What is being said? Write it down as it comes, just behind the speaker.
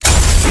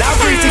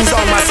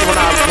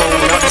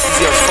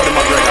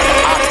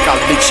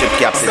ship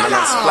captain and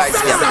a flight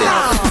captain.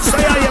 So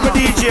I am a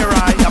DJ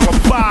Rai, I'm a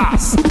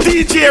boss.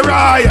 DJ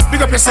Rai, pick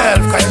up yourself,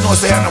 cause you know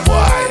say I'm a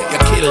boy. You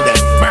kill them,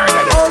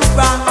 murder them.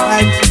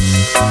 Alright.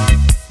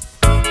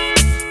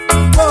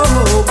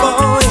 Oh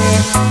boy,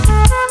 yeah.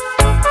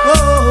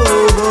 Oh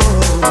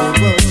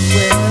yeah.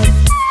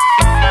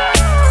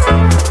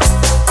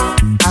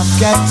 I've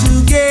got to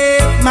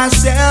get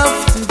myself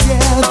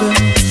together.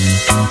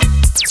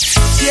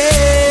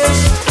 Yes,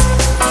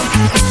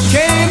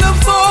 can't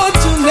afford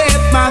to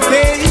let my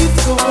faith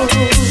go.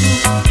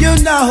 You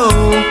know,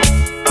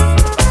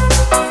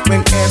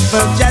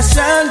 whenever the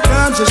sun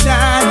comes a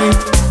shining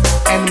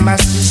and my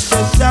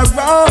sisters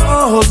are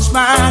all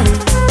smiling,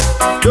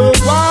 no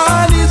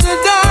one is a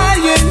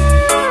dying.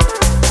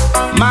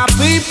 My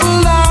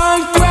people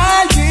aren't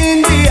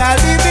crying. We are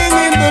living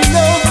in the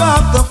love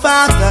of the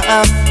Father,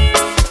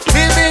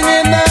 living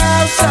in the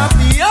house of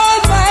the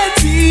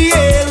Almighty,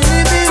 yeah.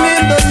 Living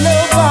in the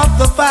love of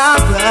the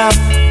Father,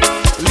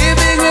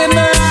 living in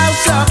the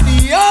house of the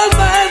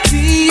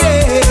Almighty, yeah.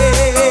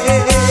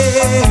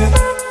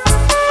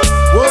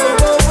 Whoa,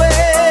 whoa,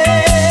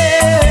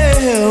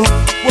 well,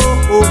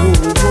 whoa, whoa.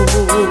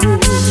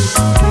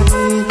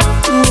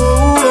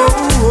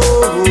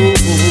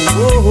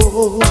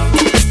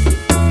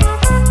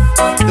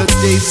 The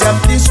days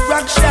of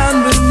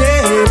destruction will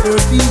never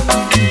be.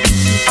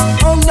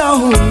 Oh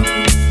no,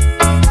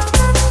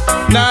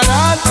 not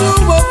unto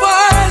a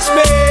wise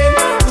man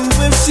who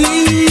will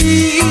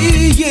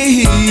see.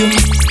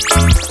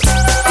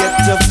 Get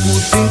the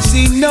food thinks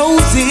he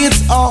knows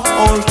it's all.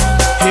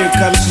 Here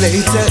comes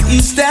later, he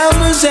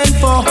stammers and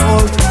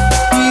falls.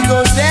 He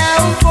goes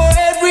down for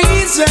a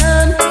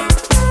reason.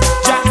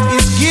 Jack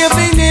is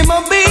giving him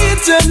a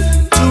beating.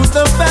 To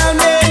the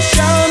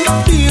foundation,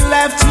 he'll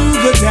have to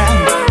go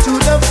down. To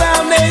the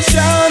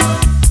foundation,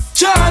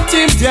 chant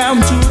him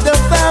down. To the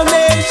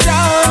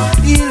foundation,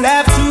 he'll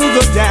have to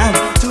go down.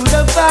 To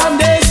the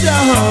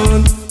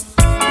foundation.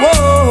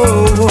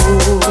 Whoa,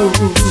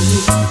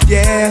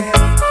 yeah.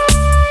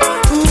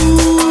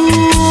 Ooh,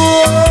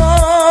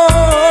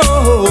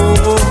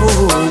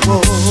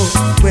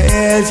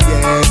 well,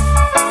 yeah.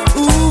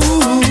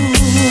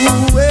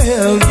 Ooh,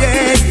 well,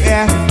 yeah,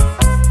 yeah.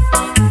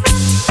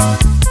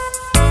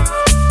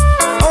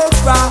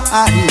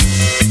 Alright.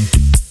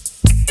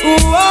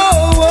 Ooh,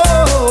 oh, oh,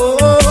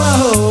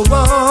 oh,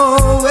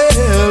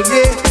 well,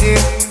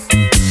 yeah.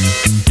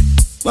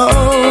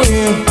 Oh,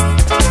 yeah.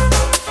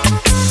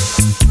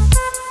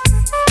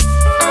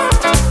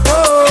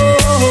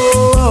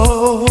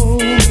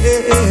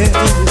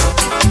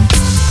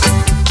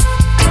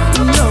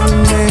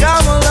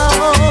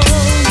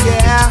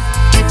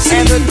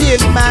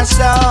 My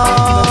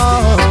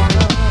song.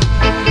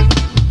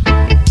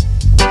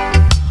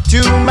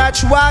 Too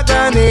much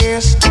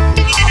wagonist,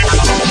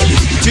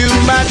 too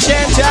much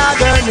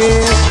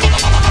antagonist.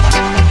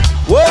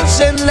 Wolves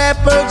and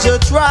leopards are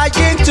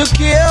trying to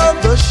kill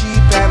the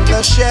sheep and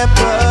the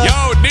shepherd.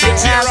 Yo,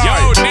 DJ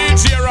Rai.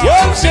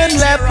 Wolves and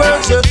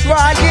leopards are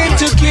trying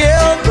to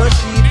kill the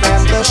sheep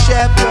and the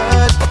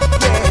shepherd.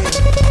 Yeah.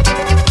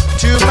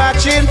 Too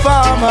much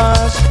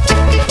informers,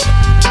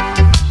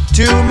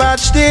 too much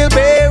steel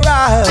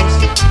bearers,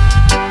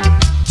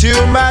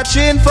 too much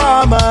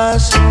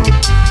informers,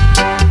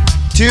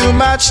 too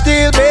much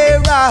steel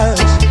bearers.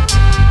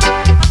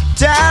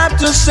 Time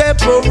to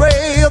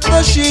separate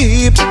the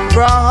sheep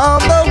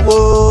from the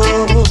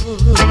wolves.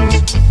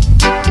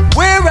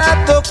 We're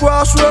at the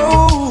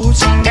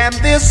crossroads, and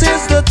this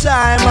is the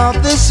time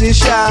of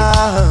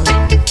decision.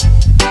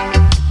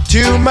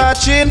 Too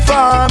much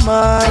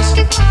informers,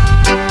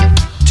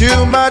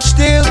 too much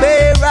steel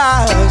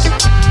bearers,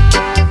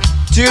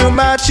 too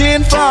much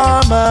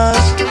informers,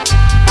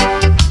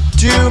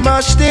 too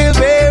much steel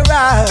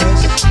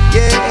bearers,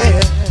 yeah.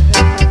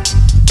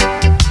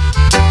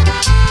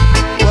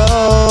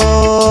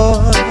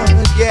 Whoa,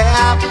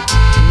 yeah.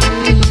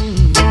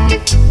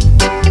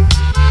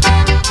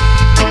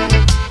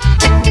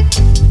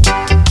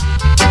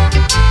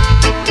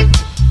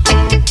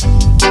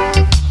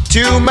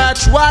 Too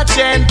much watch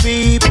and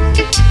peep.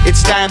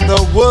 It's time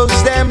the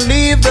wolves them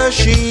leave the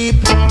sheep.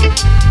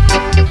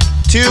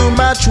 Too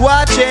much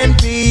watch and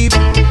peep.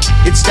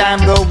 It's time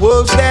the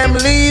wolves them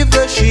leave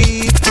the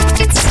sheep.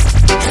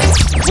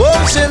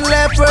 Wolves and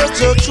leopards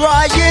are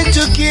trying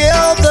to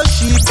kill the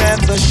sheep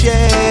and the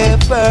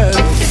shepherd.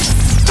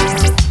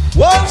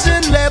 Wolves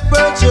and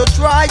leopards are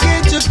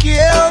trying to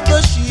kill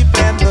the sheep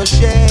and the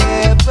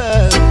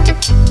shepherd.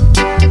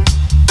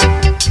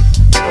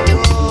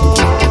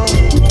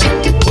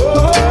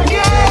 Oh,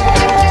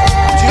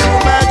 yeah. Too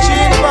much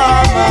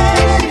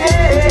informers,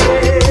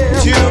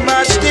 yeah. Too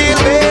much steel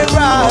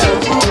bearers.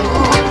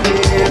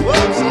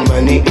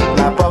 Money in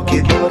my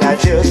pocket, but I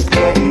just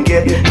can't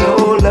get no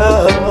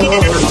love. Money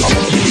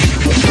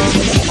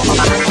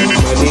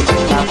in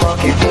my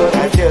pocket, but I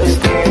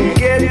just can't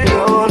get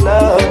no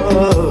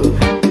love.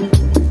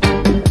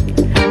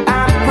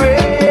 I'm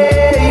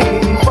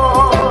praying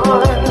for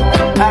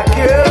a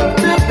girl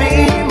to be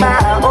my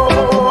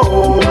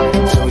own.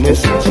 Soon as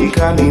she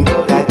coming,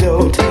 but I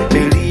don't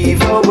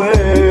believe her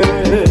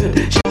word.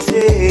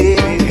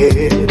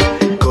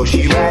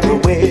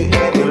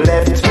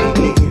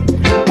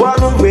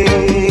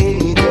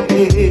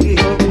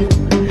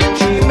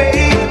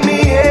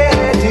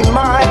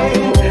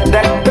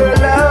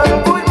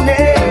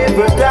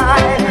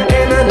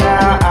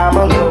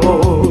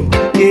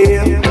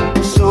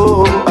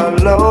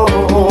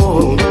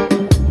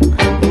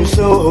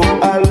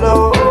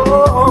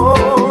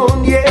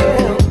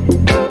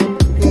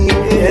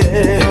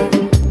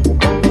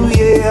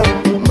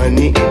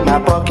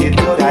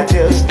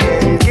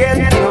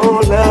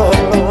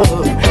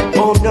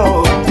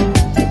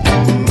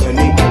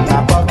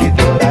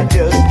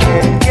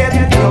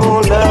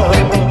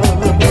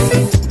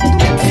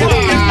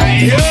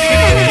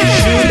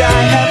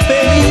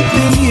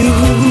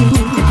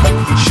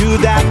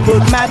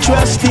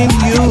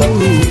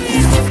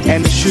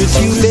 Should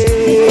you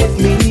let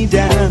me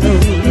down?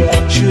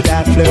 Should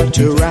I flirt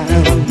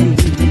around?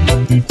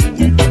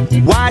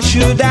 Why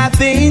should I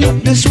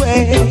think this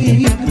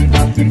way?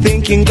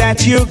 Thinking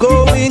that you're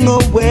going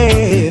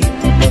away.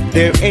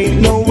 There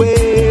ain't no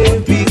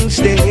way we'll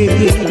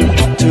stay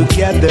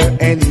together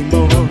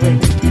anymore.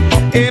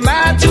 Am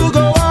I to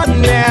go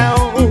on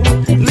now,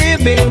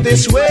 living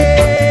this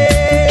way?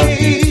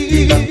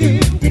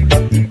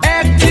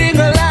 Acting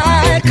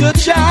like a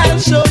child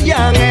so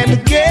young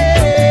and gay.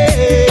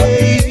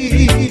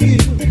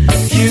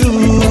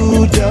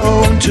 You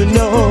don't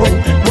know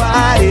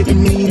what it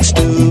means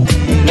to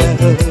be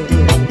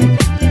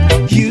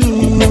loved. You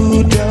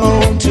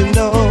don't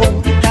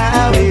know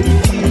how it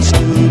feels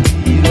to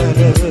be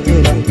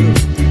loved.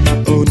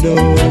 Oh no.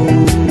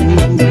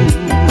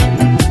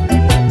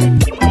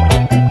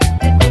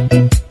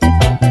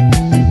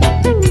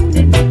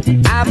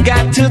 I've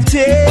got to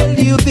tell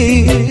you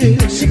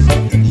this.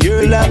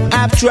 Your love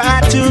I've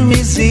tried to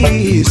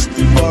resist,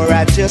 for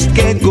I just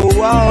can't go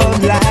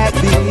on like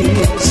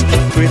this,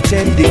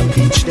 pretending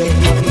each day.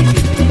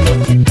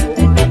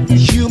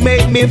 You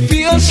make me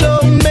feel so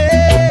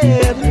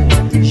mad.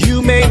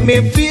 You make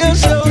me feel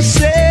so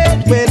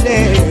sad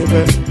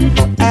whenever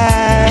I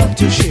have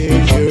to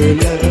share your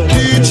love.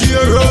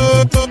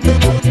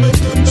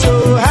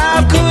 So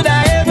how could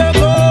I ever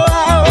go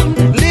on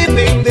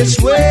living this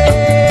way?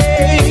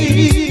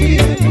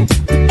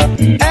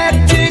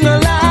 Acting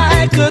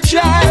like a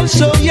child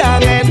so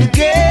young and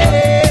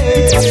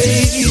gay.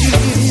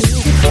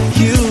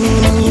 You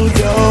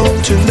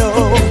don't know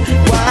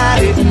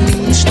what it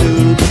means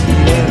to be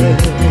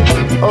loved.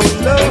 Oh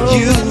no,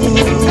 you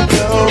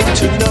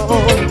don't know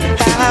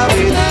how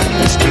it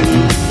feels to be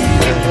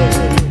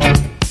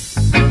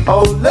loved.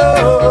 Oh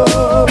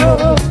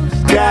love,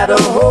 got a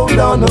hold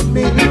on to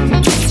me.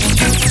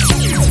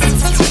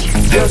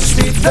 Your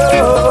sweet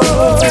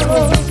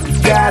love,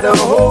 got a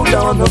hold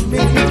on to me.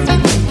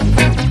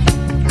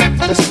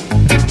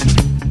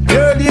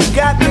 Girl, you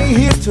got me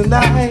here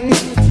tonight,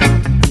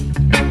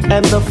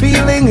 and the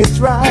feeling is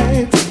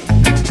right.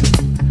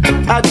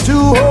 I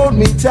do, hold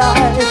me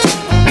tight.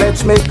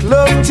 Let's make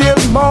love till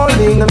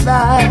morning and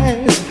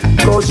night.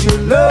 'Cause your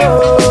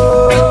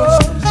love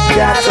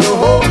got to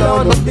hold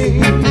on to me.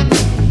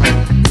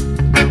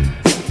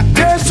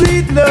 Your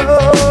sweet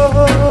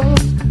love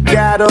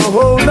got a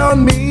hold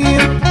on me.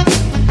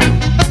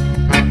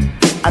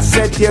 I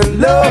said your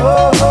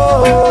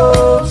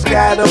love's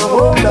got a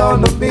hold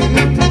on to me.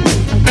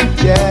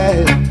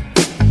 Yeah,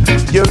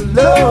 your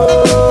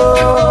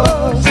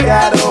love's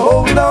got a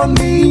hold on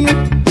me.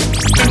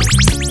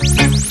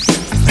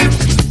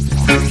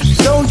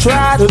 Don't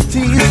try to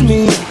tease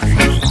me.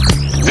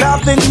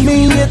 Loving me,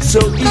 it's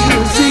so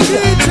easy.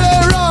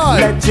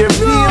 Let your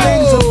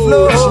feelings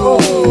flow.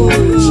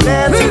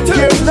 Let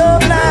your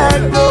love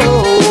like go.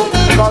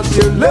 'Cause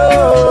your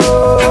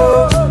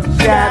love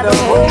got a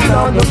hold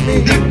on to me.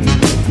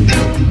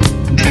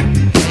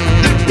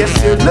 Yes,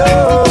 your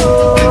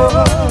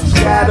love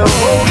got a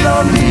hold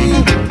on me.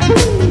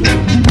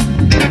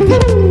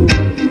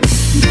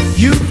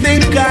 You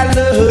think I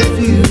love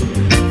you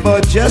for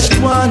just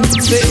one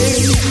day.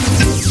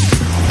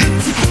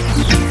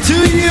 To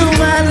you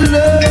I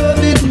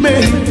love it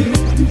may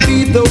be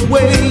the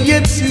way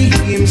it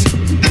seems,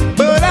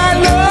 but I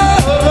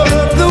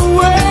love the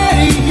way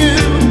you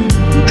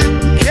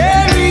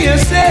carry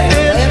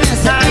yourself.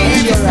 I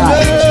even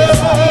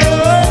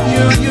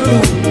love you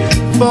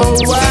for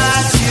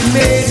what you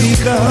may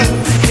become.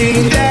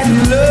 Ain't that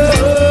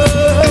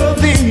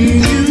love in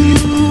you?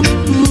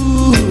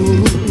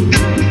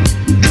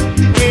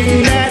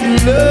 Ain't that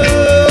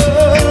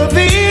love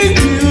in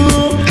you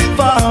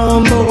for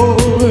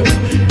more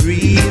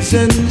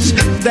reasons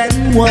than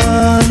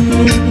one?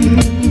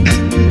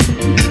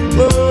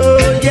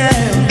 Oh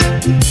yeah.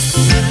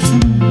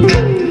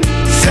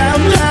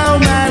 Somehow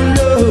my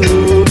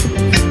love,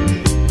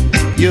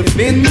 you've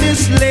been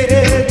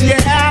misled,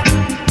 yeah,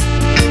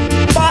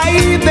 by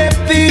the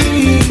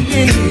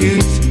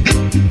things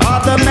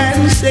other men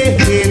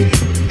saying.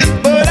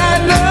 But I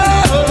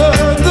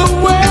love the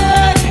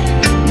way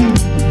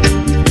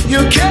you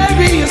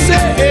carry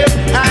yourself.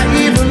 I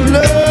even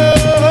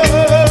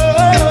love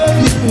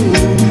you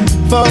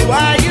for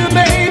why you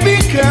may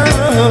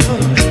become.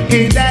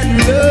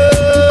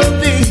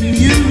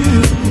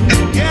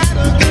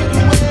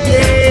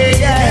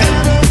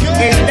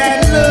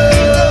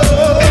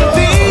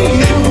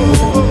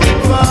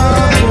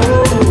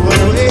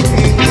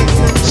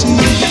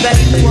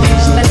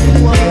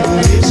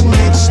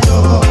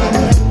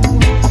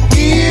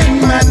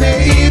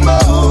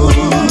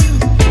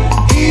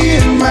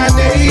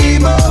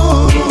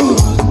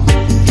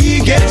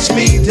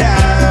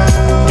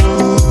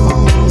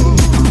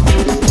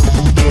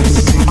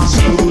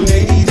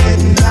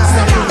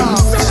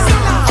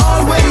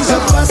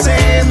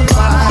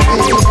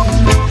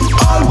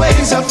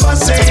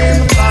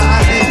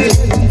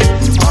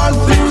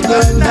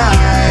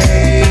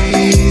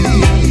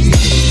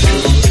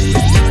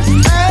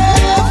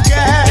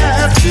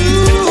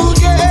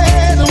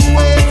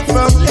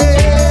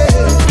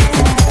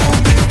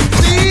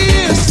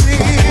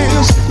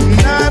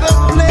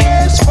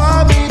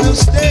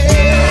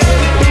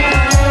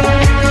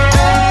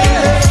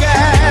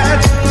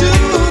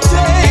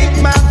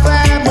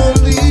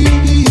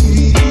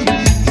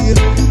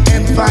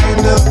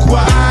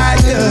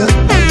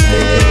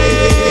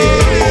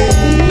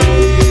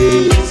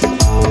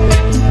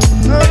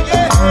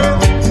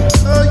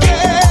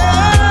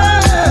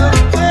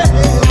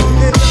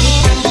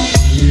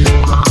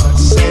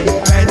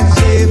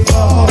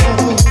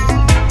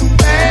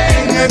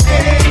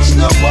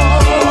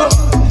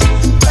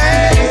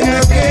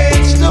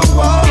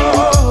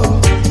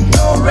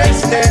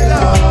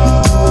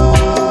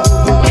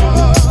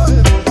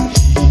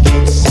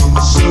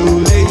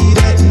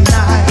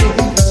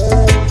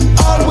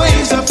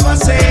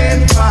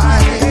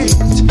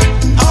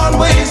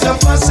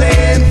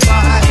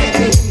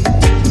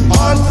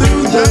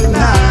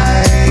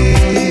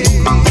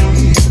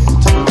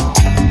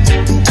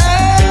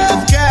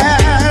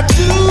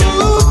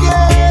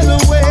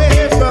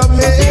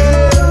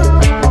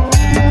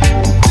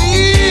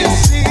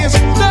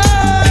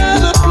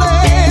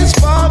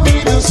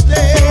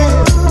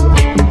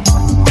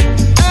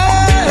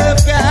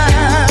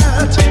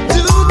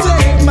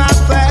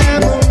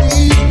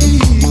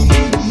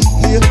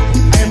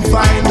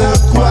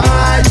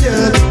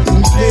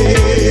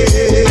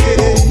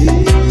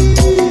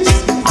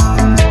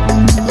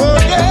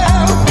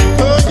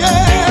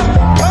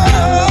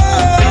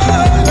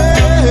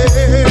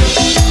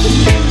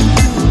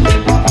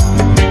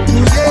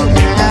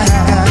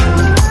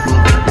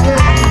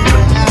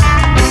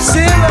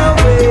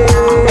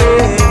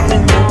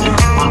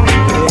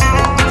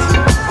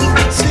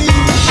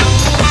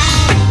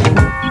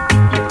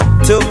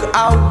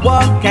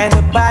 walk and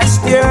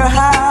past your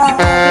house.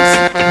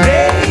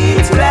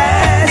 Late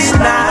last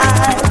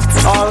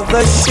night, all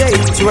the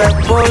shades were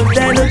pulled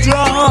and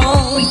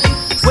drawn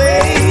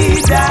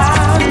way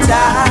down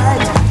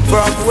tight.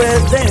 From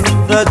within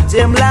the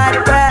dim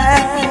light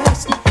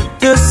passed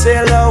the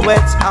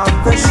silhouettes on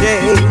the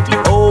shade.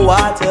 Oh,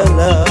 what a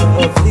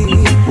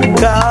lovely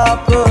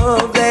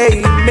couple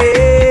they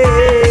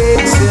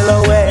made.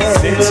 Silhouette,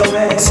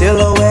 silhouette,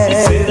 silhouette,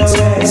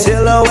 silhouette,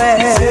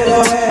 silhouette,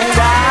 silhouette.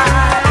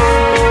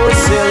 Oh,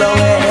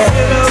 silhouette,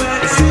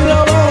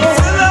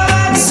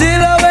 silhouette,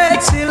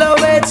 silhouette,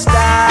 silhouette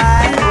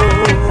style.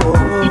 Oh,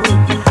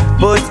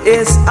 put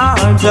his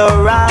arms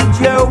around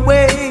your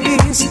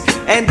waist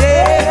and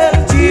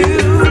held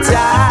you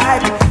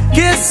tight.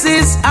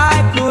 Kisses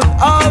I could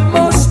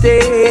almost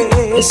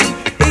taste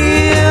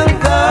in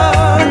the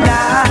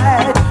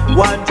night.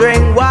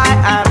 Wondering why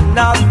I'm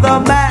not the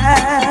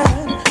man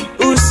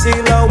whose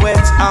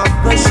silhouette on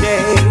the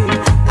shade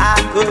I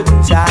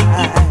couldn't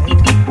hide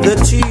the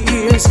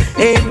tears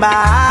in my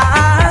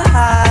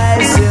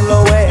eyes.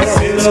 Silhouette,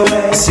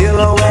 silhouette,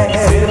 silhouette,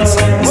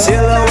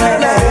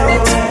 silhouette,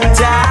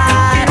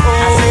 die.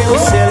 Oh,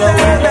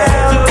 silhouette,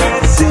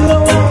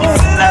 silhouette,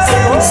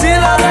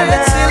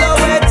 silhouette,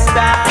 silhouette,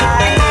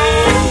 style.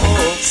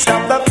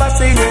 Stop the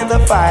fussing and the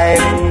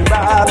fighting,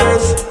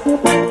 brothers.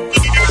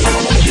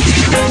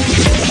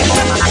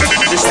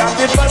 Just stop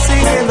the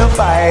fussing and the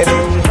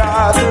fighting,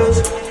 brothers.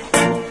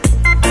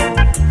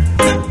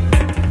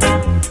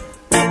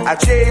 A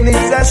chain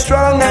is as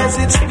strong as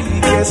its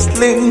weakest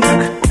link.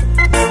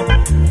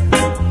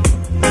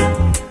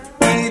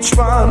 Each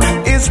one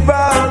is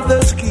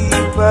brother's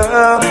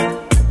keeper.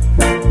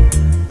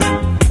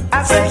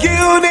 As a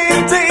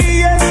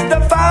unity is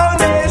the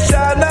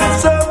foundation of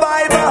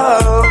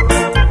survival.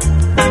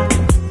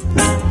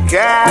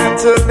 Got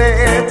to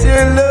let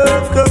your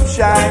love come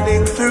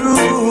shining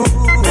through.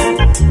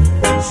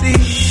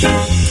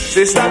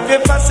 See, stop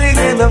your fussing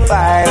and the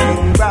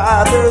fighting,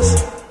 brothers.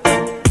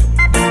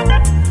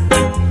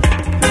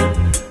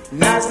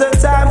 Now's the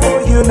time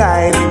for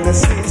uniting the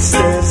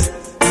sisters.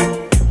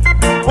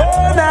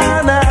 Oh,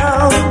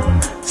 now,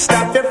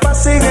 stop your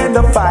fussing and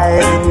the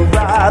fighting,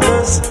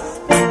 brothers.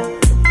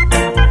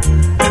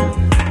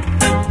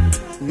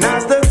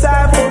 Now's the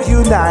time for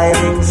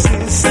uniting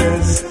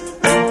sisters.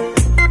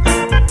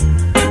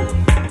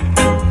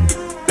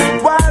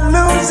 Why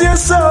lose your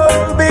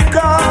soul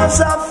because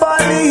of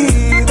folly?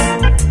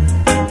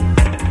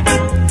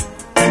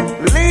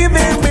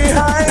 Leaving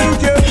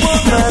behind your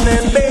woman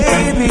and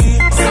baby.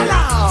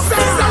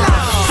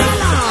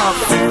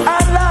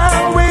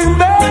 Allowing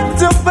them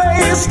to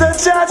face the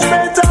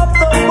judgment of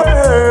the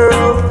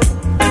world.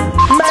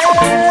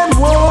 Man,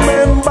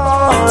 woman,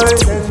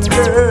 boys and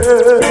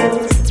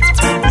girls.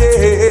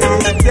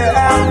 Yeah.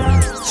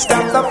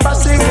 Stop the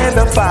fussing and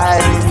the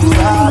fighting.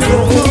 Yeah.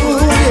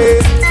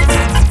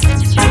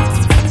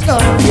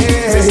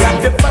 Stop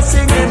the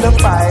fussing and the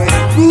fighting.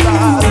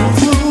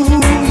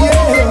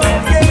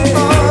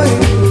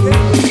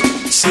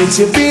 Since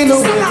you've been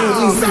away,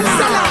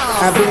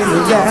 I've been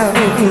down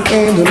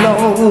and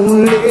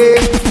lonely.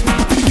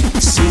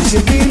 Since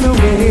you've been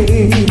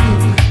away,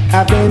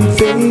 I've been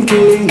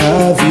thinking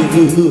of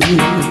you.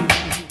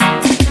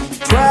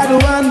 Try to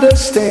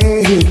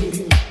understand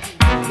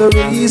the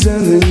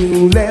reason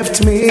you left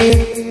me.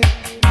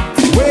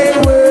 Where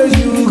were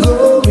you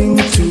going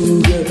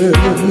to,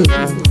 girl?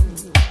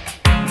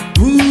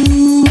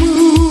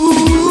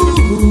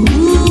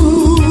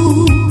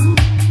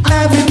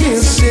 I've been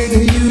missing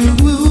you.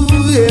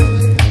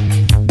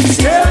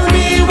 Tell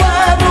me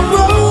why the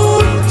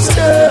road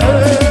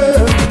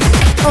turned.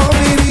 Oh,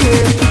 baby,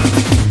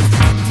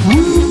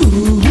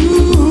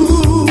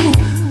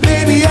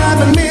 baby, I've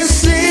been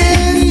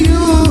missing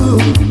you.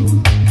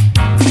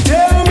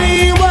 Tell me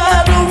why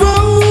the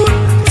road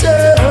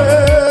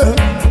turned.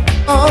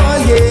 Oh,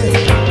 yeah.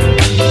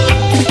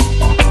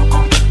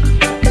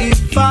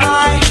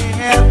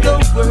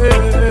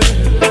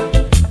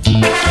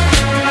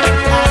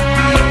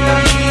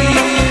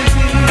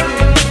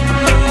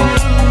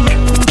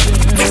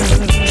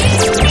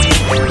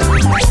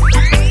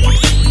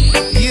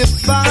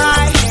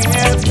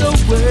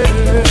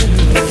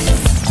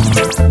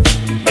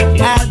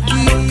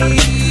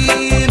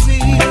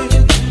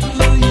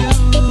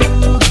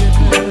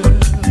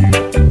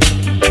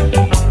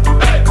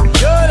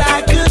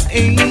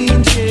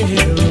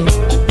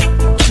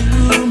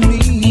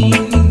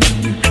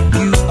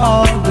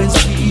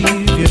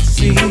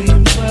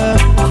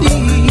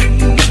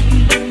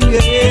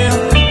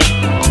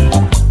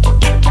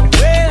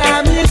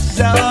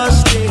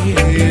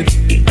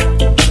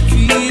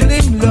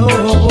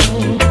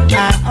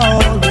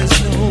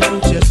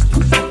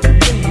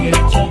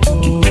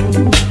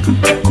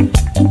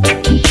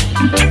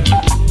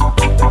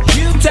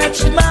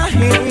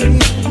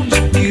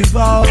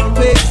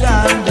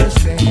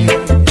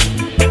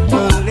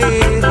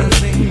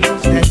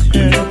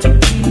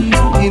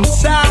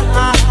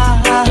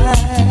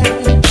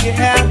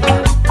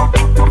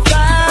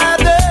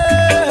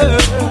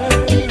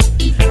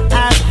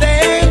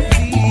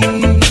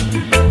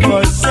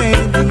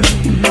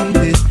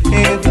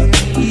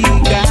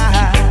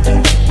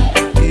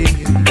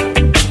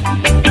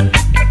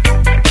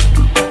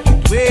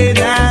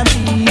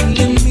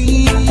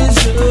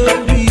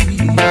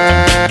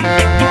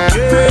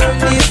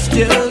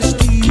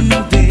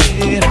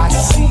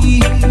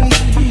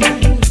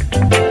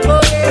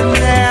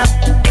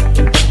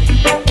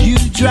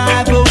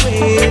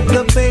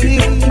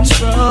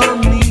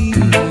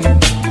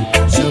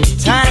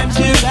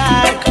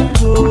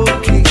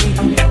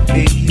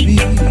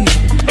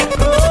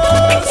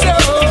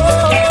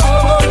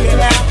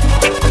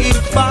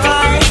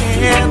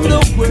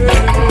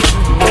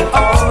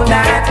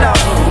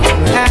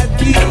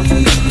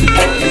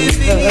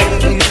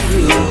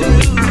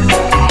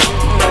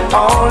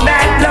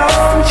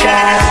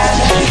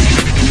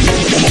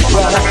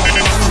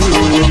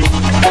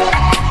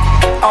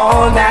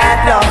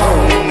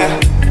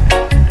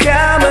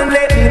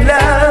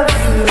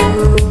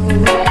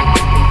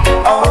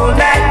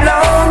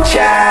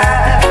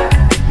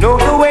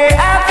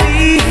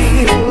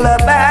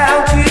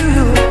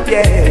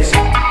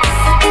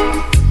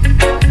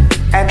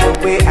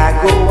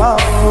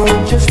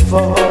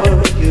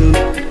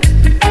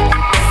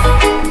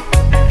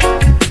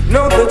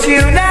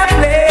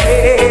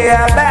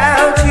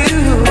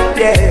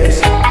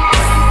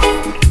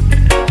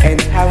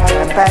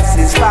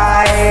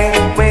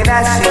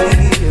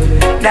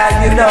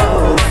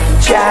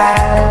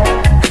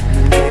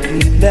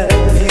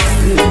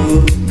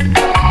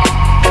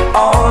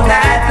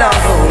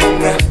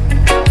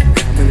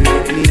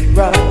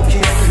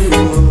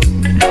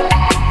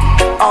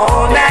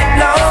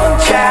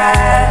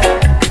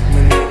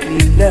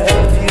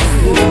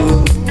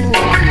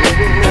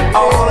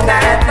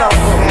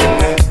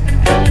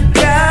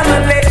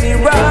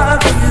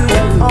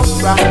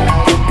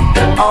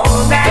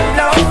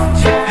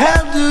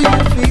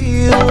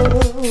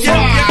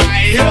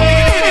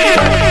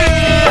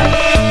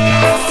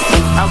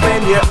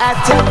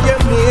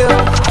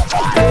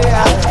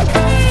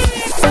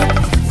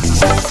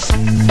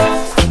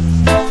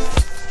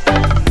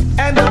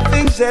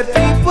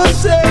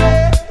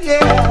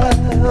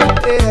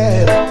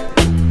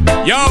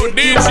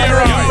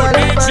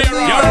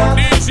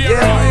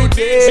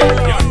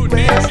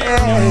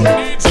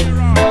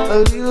 a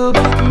little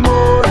bit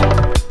more.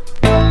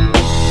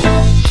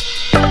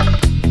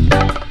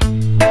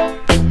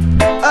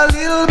 A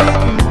little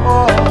bit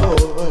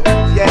more,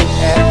 yeah.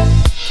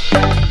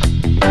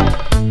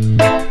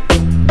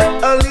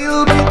 A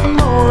little bit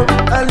more,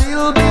 a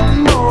little bit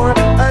more,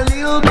 a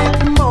little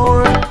bit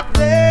more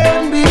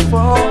than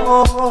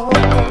before,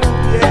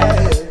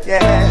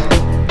 yeah.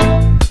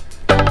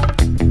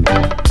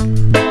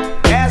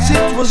 As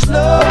it was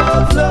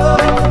love,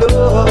 love,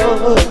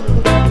 love,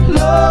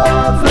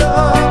 love,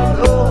 love,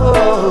 love.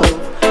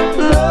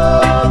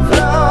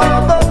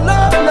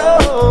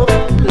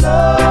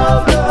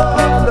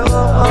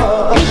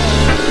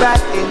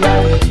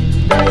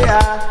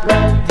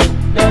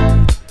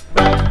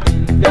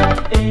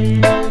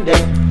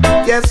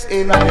 Yes,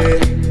 in my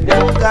head.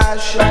 Oh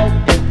gosh,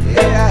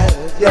 yeah.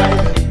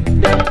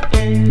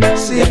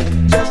 See,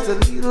 just a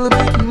little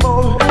bit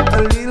more,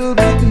 a little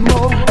bit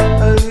more,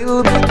 a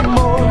little bit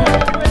more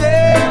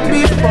than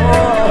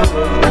before.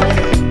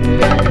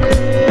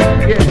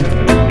 Yeah.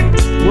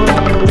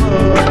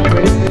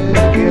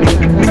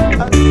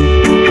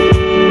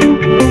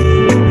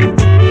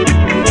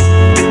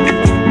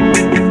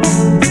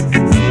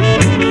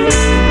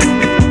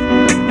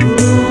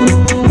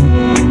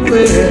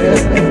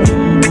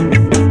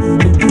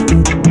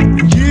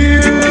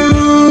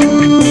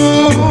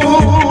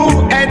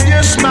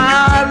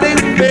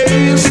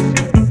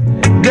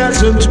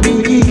 Doesn't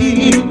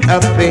mean a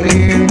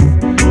thing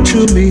to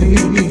me,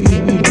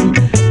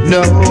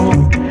 no,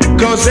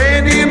 'cause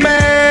any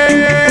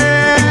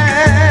man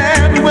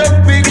will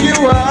pick you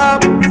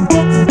up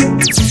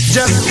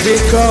just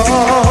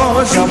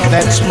because of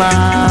that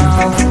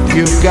smile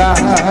you've got.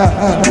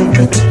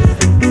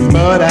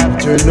 But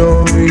after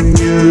knowing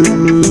you,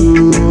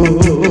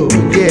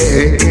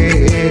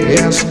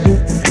 yes,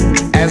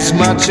 as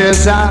much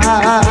as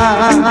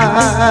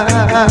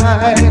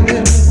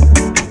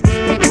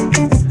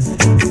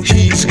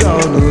he's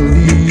gonna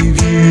leave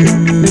you,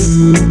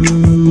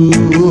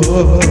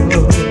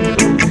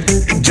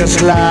 just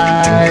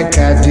like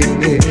I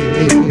did.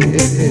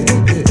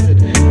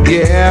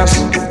 Yes,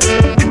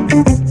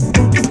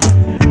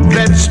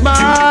 that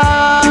smile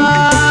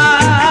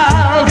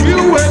you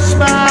were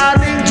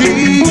smiling,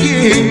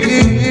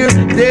 dear,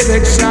 that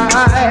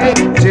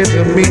excited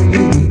me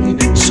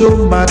so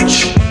much.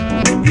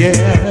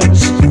 Yes,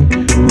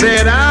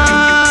 that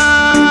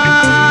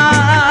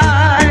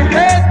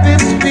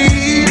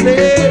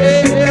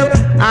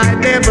I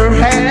never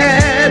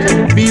had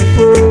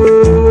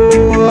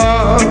before,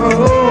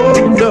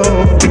 no,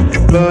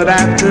 but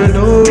after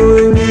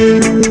knowing you,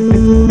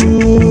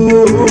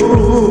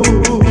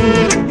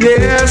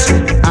 yes,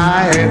 I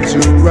had to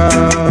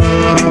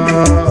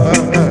run,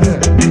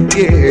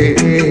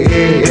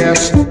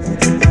 yes,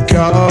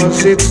 'cause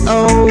it's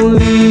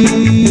only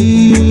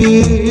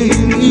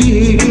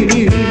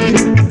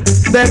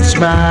that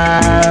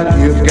smile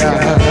you've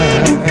got.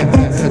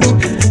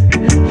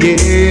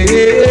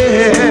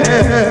 Yes,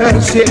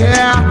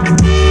 yeah.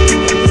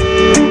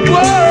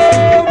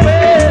 Whoa,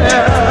 well,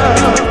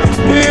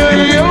 yeah.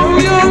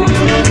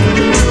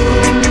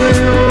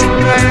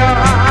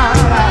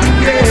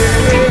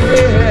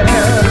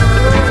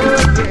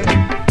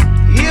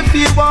 If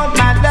you want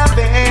my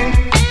loving,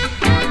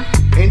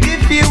 and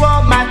if you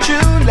want my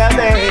true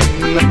loving,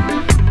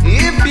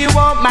 if you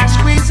want my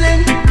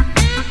squeezing,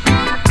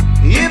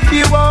 if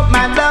you want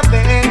my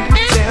loving,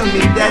 tell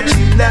me that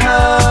you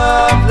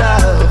love,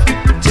 love.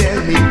 Tell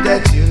me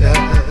that you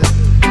love,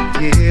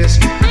 yes.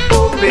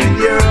 Open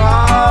your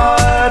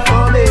heart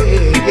for me.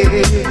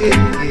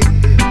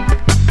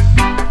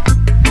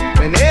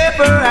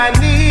 Whenever I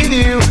need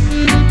you,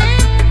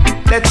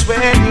 that's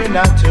when you're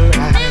not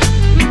around.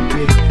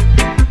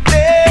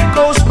 There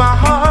goes my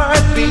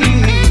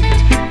heartbeat.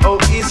 Oh,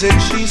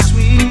 isn't she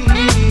sweet?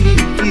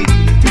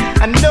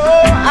 I know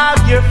how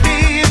you're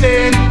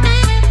feeling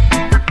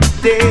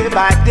day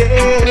by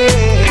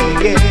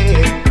day.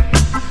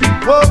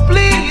 Oh,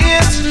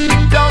 please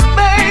don't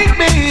make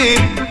me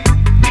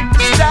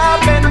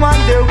stop and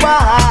wonder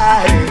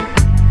why.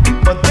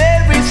 But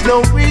there is no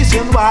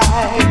reason why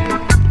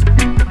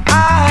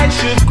I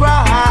should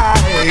cry.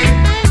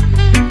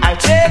 I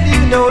tell you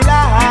no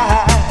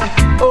lie.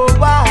 Oh,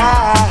 why?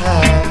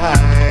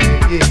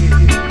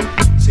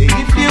 Say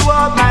if you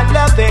want my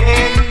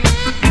loving,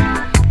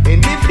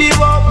 and if you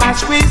want my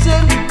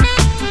squeezing,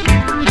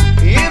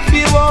 if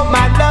you want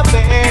my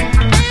loving,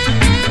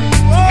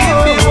 if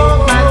you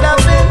want my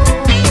loving,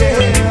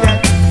 yeah.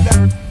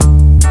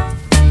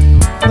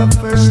 The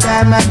first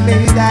time I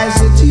made eyes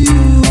at you,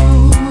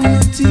 you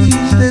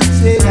teased and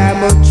said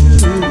I'm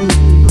untrue.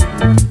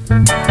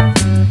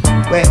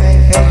 Well,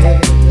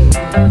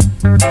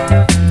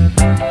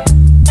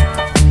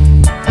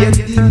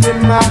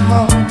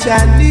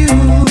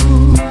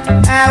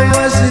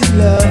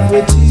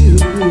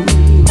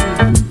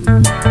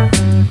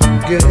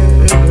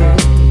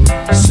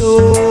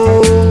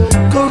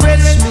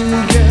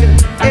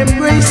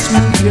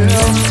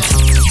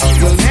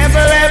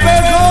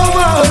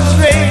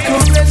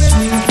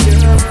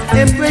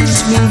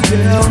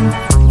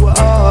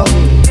 Whoa.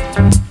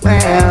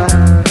 Well,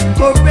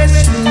 caress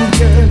me,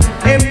 girl,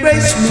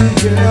 embrace me,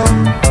 girl.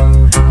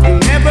 You'll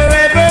never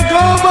ever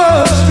go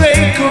astray.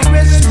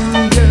 Caress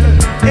me, girl,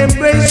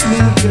 embrace me,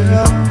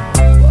 girl.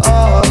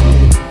 Oh,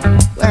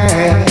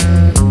 well,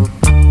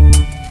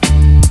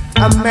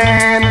 a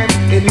man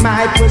in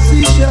my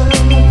position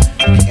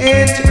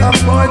can't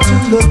afford to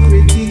look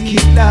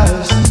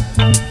ridiculous.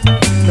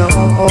 No.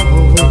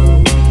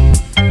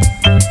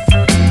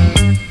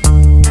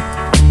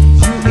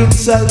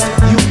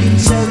 You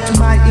insult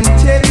my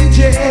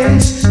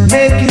intelligence,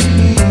 making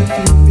me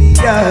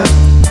furious.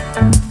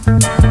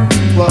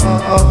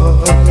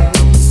 Whoa.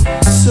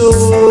 So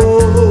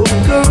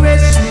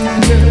caress me,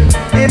 girl,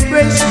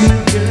 embrace me,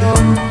 girl.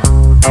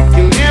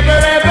 You'll never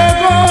ever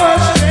go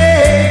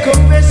astray.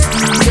 Caress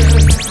me, girl,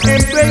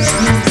 embrace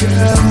me,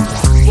 girl.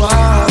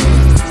 Wow,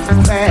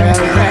 well,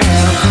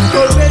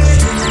 caress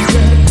me,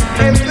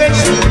 girl,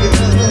 embrace me,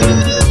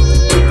 girl.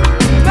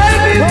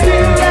 Baby,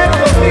 feel like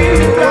a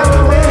feel that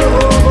way.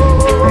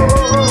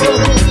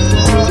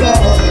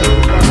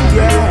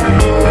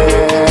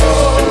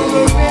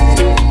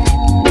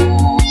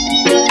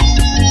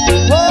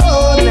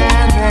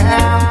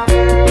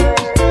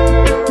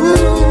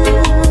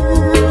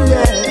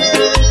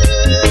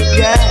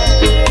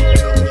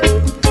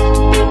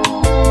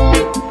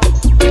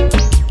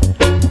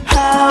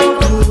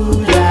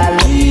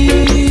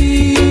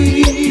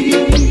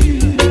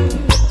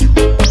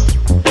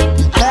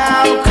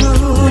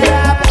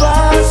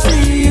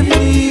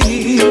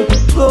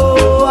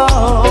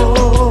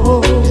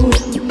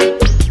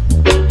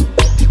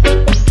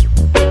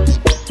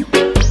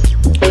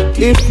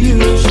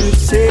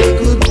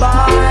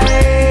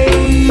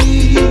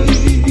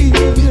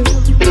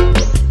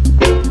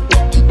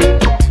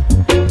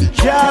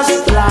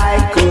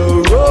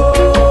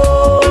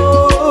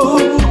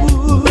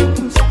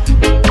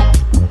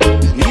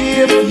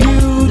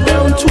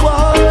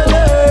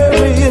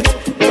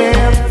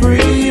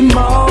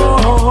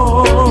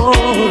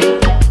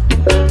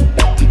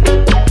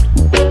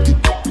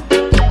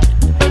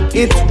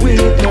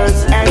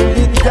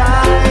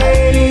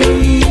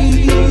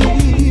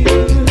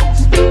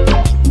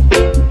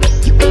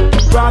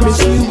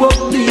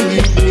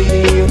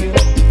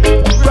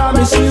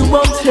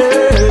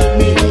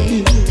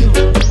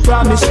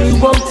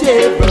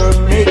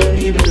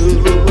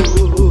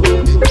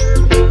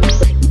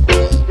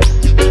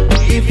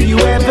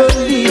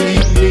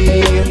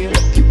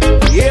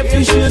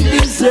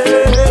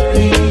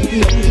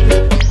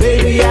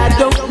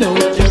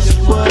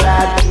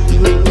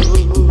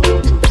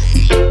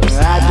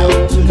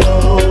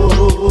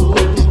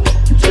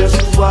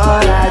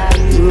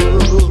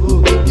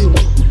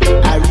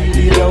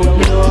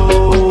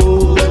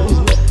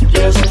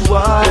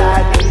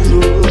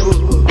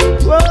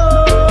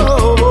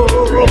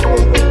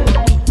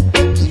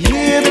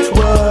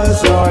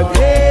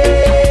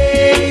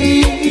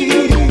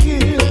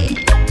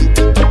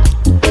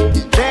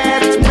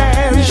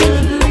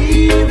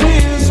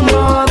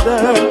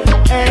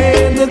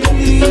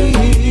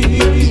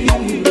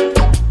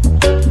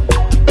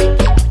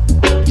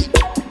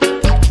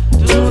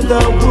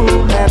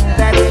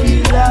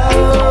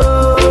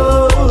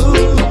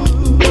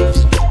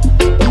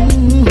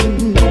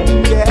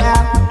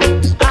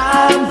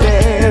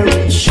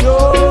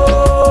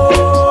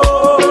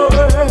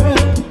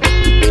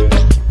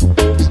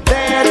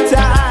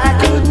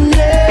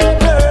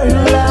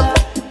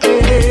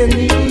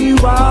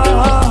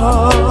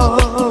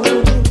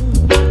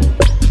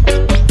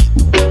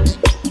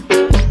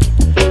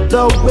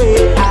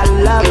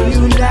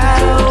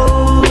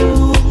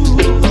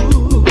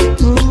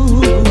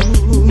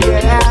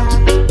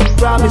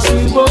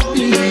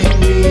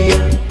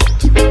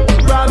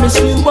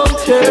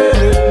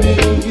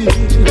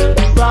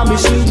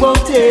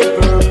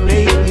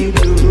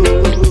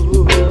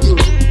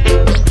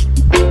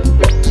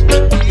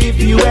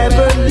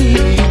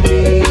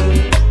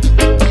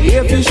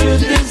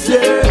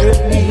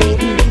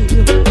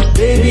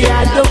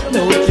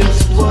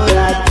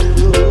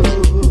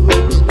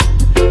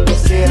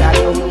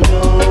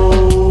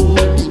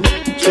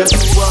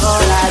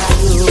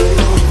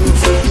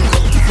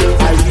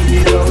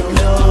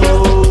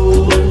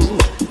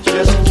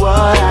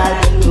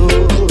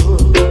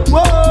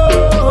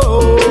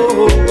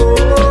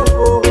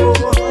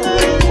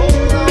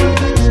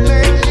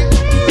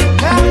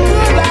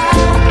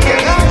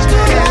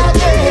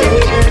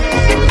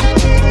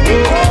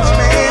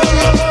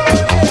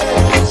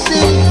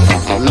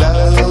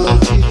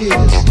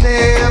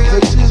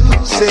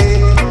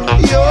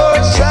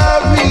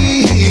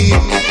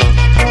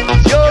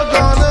 You're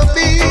gonna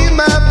be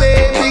my baby.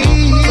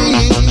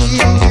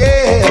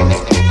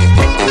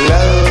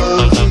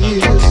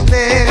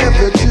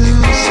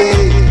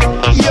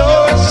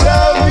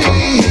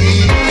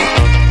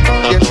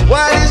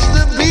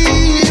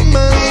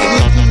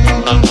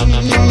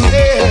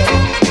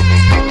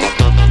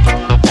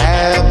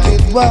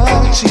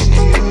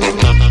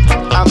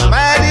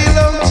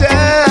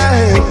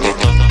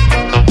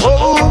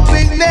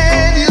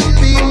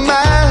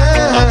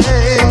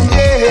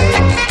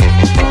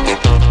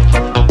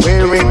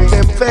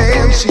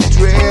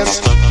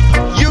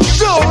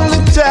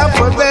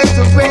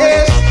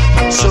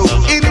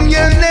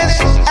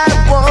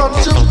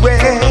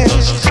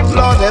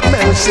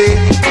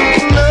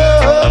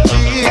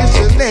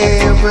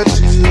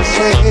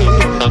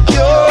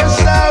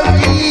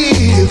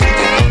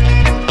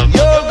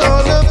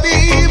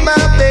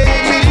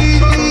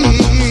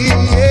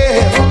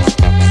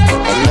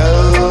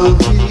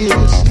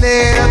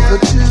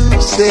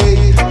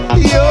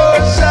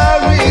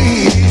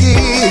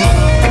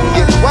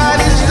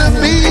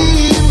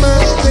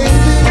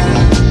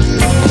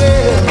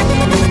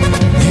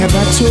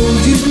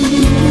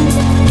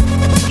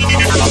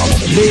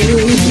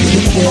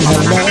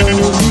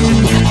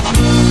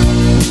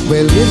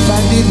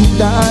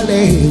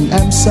 darling,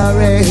 I'm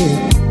sorry.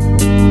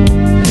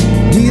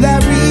 Did I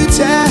reach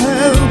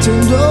out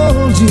and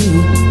hold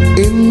you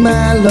in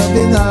my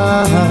loving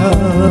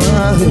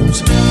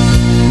arms?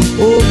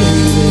 Oh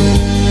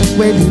baby,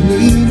 when you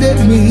needed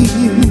me.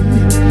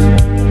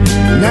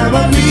 Now I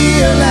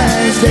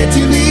realize that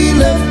you need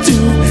love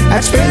too. I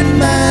spend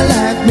my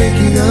life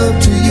making up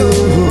to you.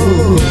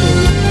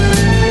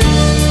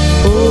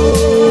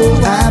 Oh,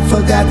 I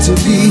forgot to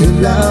be a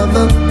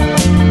lover.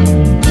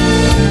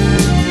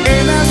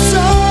 And I'm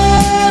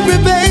sorry,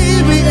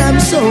 baby, I'm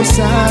so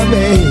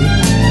sorry.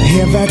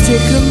 Have I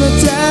taken the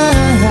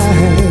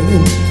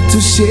time to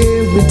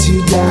share with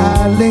you,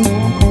 darling?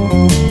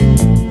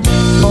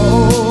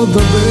 All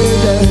the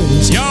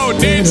burdens. Yo,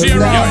 DJ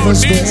Roy.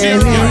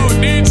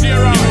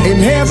 And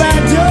have I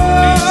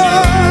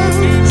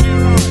done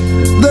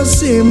the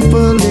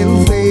simple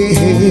little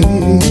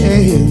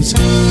things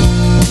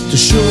to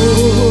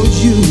show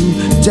you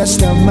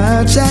just how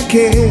much I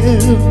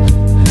care?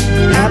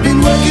 I've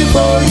been working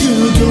for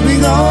you,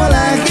 doing all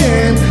I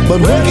can,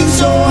 but working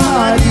so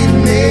hard it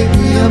made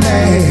me a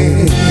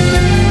man.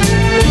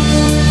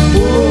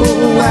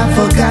 Oh, I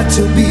forgot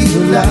to be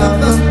your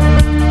lover.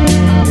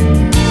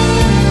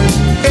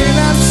 And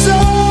I'm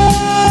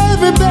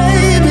sorry,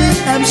 baby,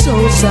 I'm so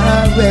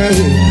sorry.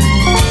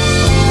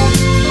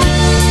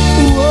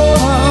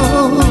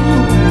 Whoa,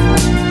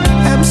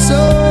 I'm so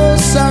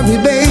sorry,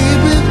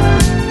 baby.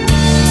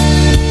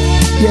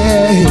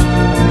 Yeah.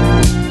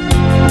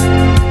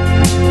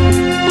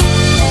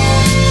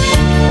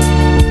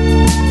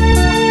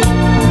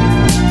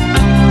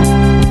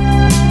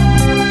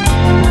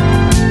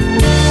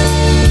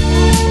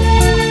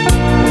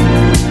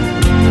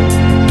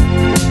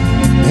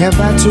 Have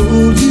I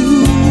told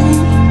you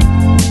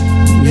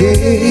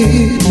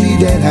lately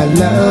that I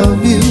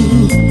love you?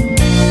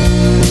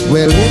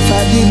 Well, if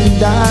I didn't,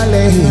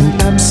 darling,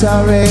 I'm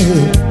sorry.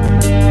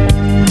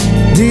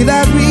 Did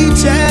I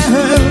reach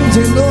out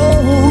and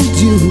hold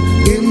you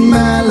in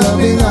my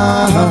loving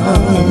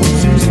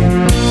arms?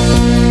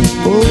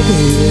 Oh,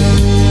 baby,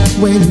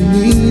 when you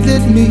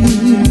needed me.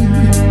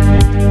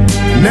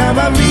 Now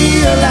I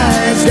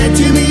realize that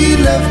you need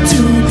love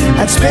too.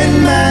 I'd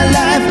spend my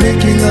life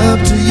making up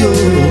to you.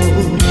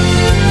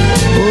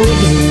 Oh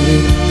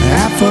baby,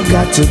 I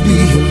forgot to be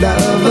your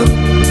lover.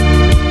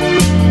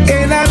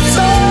 And I'm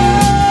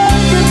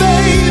sorry,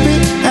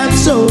 baby, I'm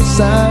so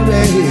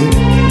sorry.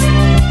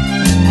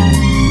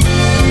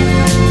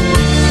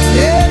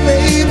 Yeah,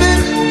 baby,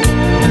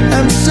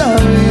 I'm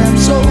sorry, I'm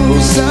so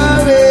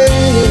sorry.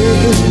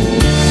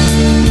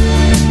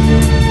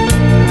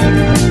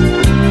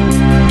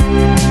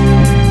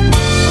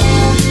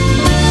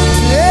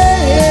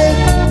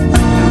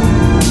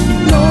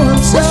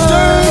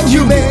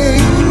 You,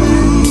 babe.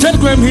 10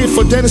 gram here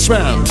for Dennis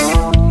Brown.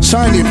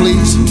 Sign it,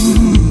 please.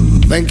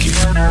 Thank you.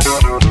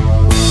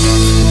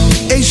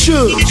 Hey,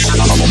 Shugs,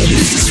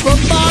 this is from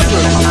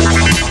Barbara.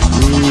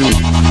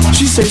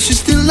 She says she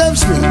still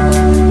loves me.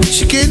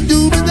 She can't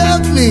do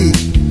without me.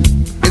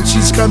 And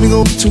she's coming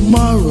home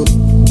tomorrow.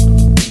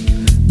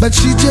 But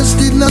she just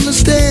didn't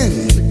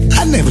understand.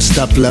 I never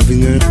stopped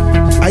loving her.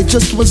 I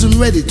just wasn't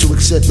ready to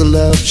accept the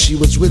love she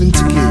was willing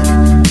to give.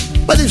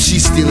 But if she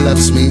still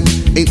loves me,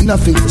 ain't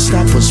nothing to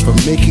stop us from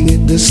making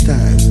it this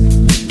time.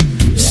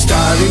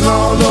 Starting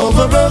all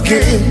over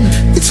again,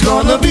 it's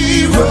gonna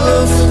be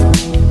rough.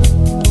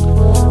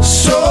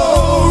 So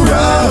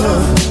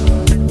rough.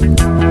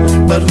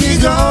 But we're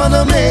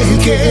gonna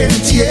make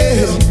it,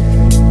 yeah.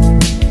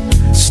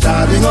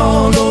 Starting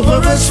all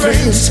over as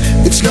friends,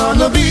 it's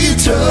gonna be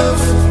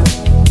tough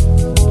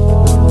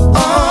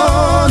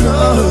on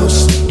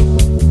us.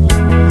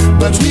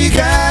 But we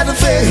gotta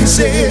face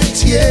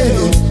it, yeah.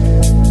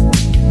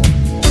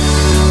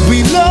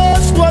 We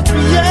lost what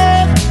we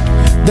had,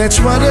 that's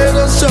what hurt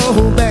us so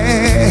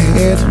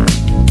bad.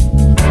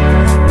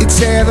 It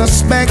set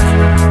us back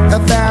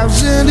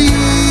 1,000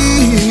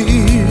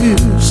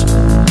 years.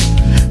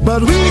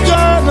 But we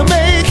gonna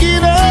make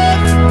it up,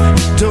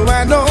 though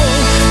I know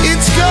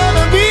it's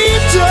gonna be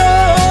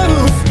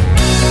tough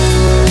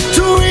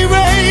to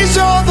erase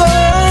all the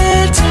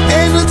hurt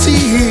and the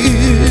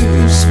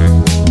tears.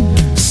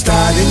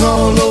 Starting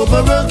all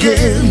over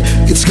again,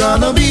 it's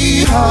gonna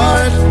be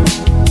hard.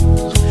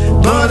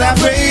 But I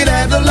pray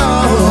that the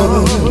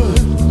Lord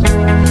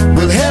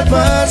will help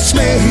us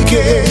make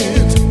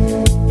it.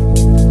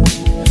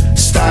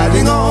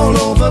 Starting all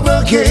over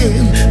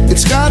again,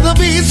 it's gotta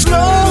be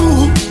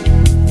slow.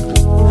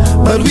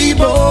 But we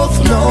both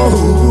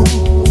know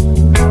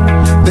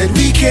that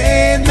we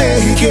can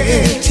make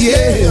it,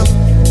 yeah.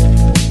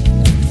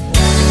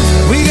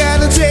 We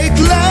gotta take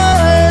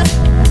life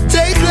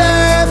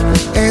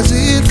as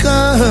it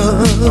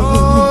comes.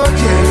 Oh,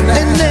 yeah.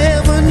 And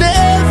never,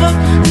 never,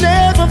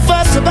 never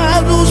fuss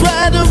about who's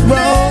right or wrong.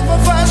 Never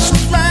fuss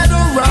who's right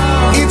or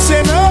wrong. It's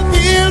an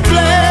uphill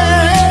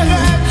climb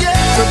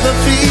to the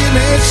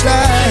finish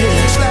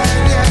line.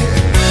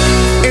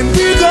 And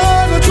we're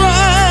gonna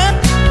try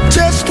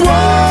just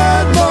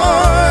one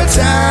more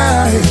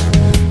time.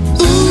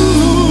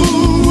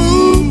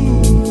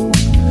 Ooh,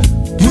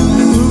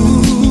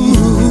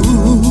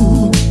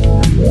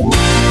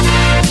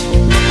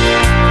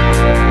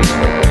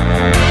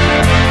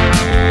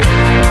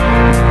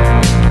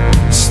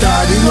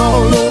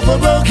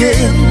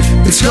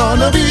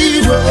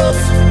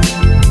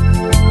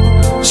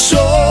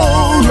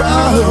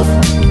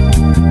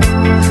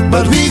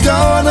 but we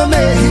gonna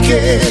make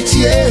it,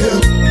 yeah.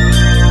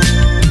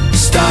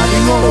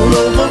 Starting all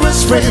over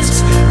as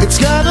friends, it's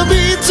gotta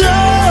be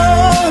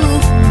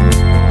tough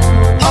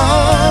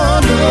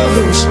on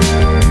us,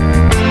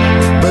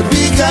 but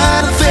we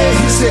gotta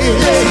face it.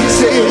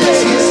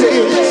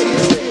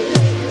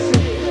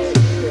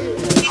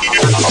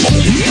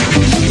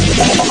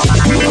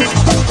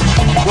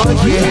 Oh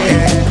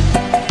yeah,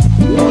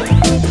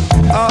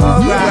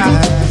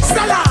 alright.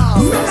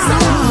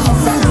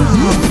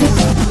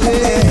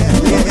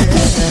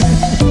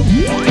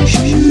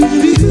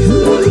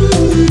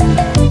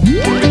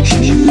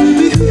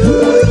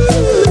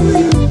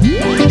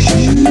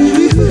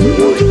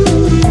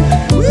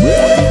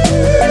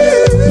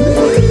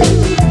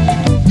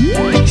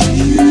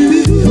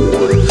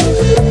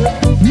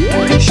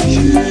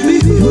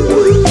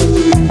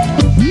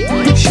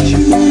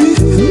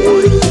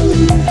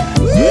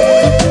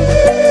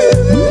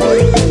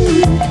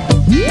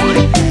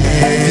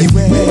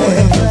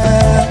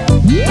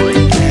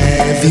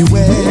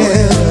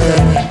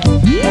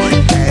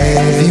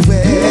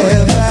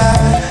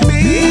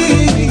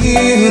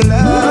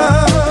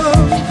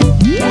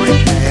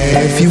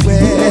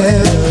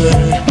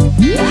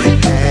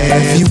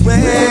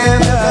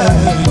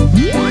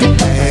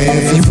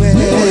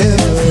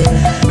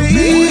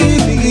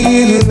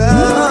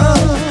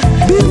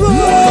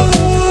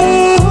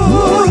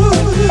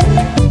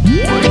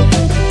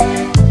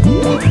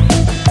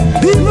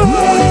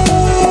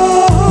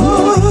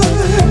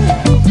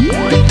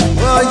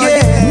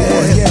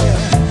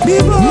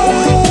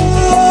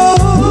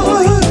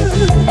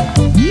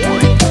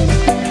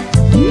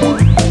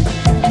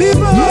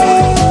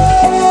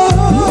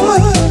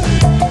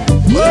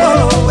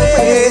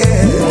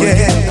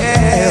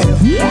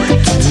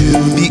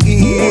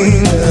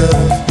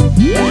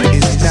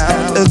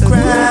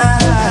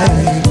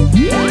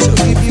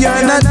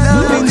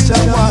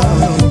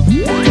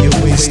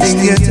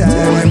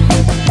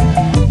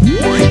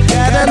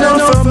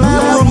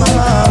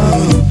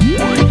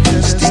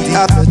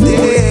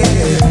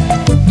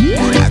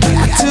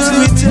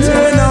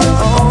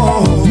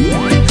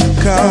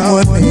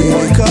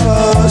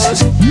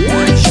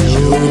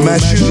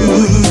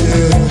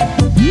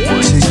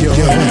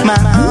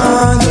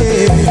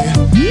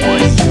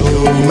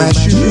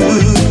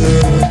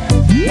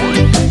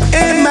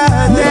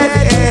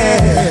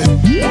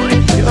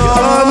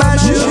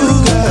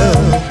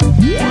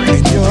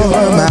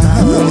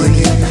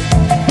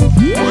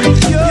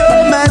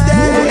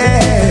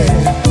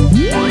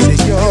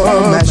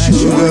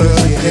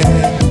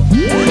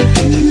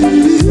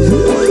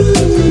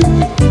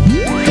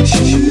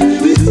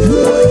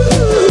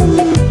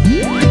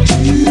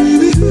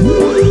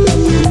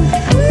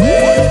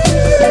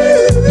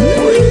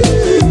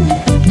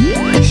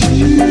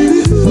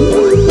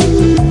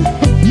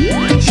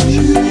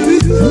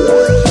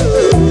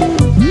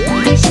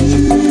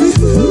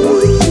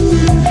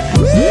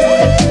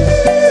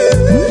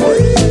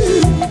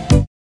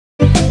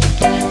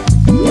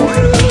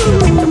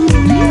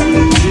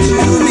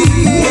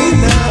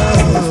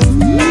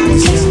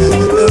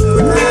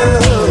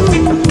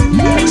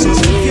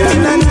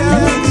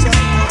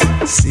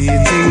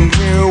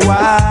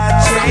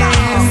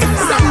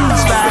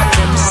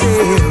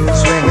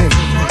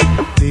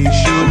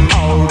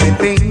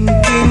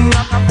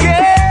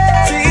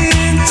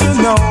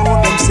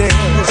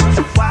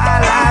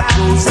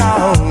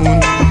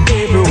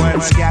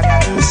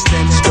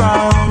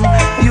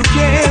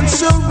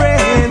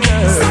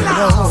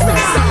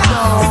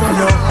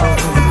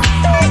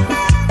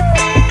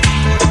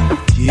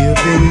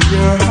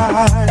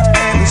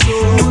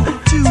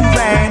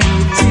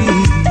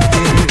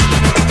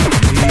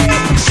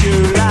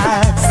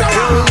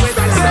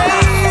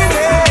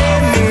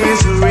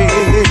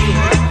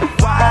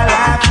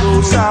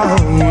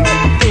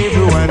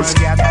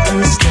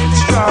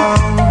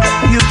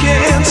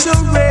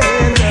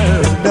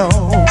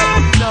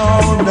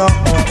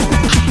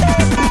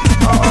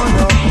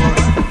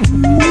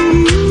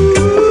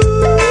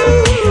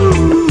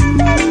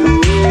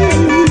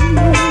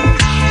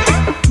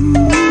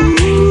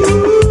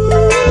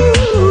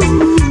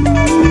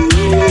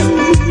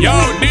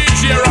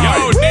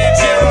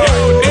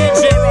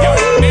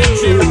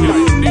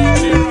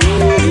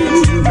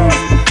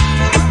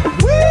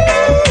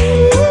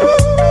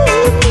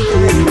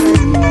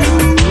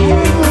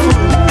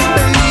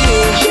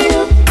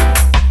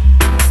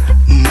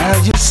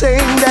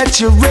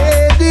 You're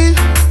ready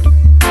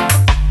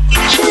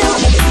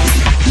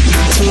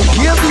to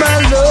give my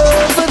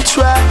love a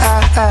try.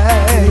 I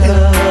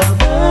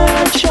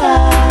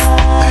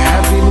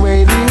have been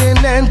waiting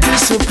and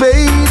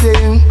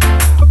anticipating.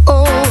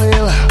 Oh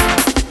well,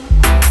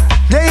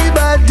 day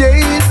by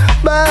day,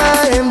 by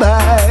and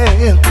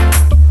by.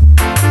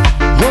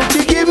 Won't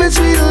you give me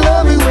sweet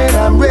loving when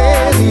I'm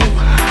ready?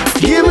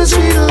 Give me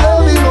sweet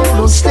loving,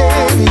 hold on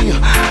steady.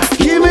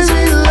 Give me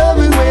sweet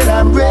loving when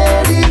I'm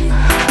ready.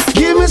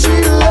 Give me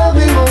sweet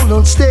loving, hold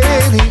on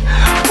steady.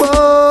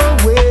 Whoa,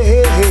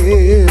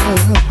 well,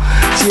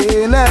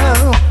 yeah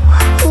now.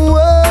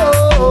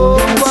 Whoa,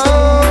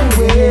 whoa,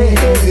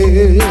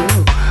 well.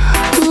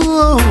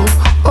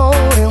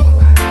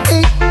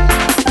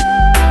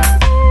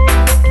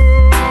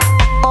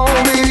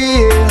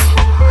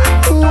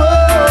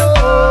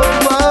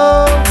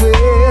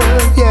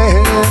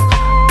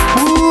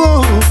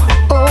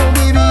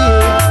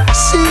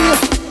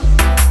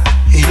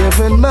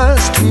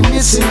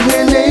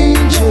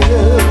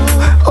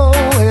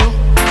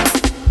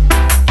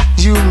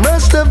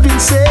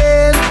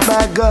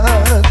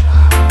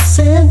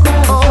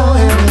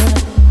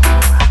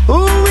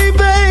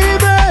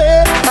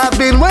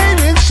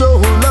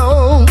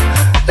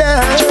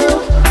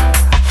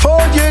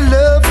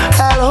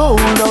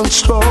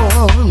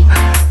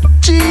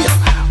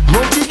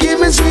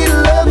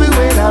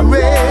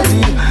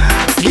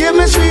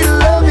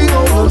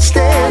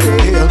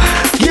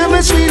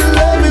 me sweet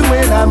loving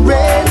when I'm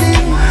ready.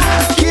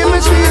 Give me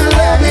sweet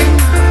loving.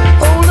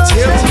 Oh, no,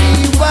 tell me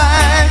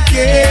why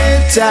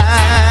can't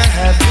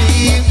I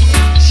be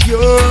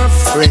your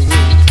friend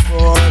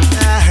for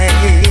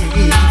life?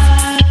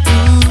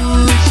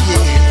 Ooh,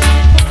 yeah.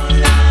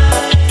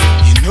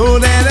 You know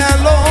that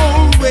I'll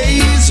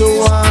always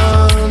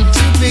want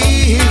to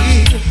be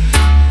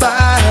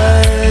by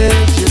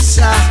your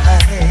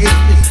side.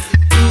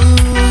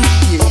 Ooh,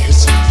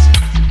 yes.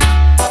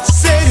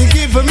 Say you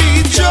give me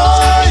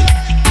joy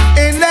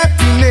and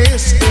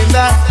happiness, and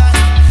I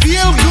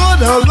feel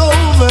good all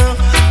over.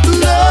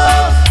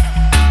 Love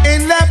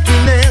and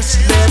happiness,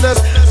 let us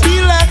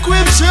be like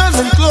crimson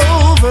and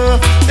clover.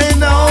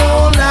 And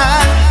all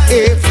I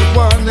ever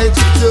wanted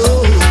to do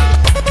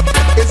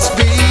is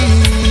be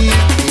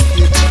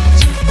with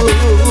you.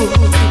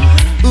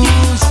 Ooh,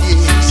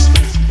 yes.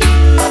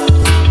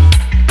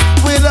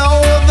 With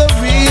all the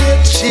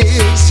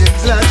riches and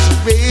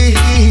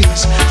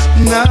luxuries,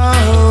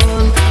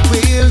 none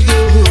will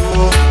do.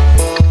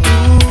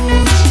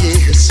 Ooh,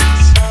 yes.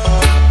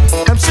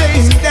 I'm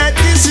saying that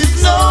this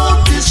is no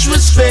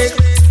disrespect,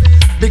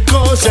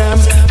 because I'm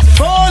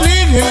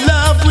falling in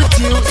love with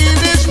you.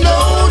 It is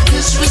no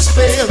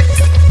disrespect.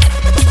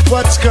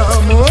 What's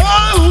come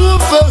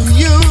over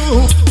you?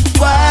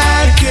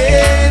 Why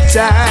can't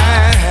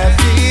I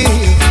be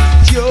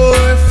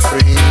your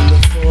friend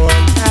for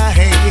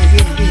life?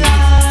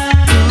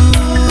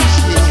 Ooh,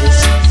 yes.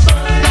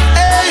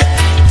 Hey,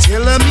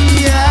 tell me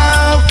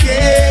how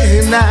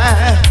can I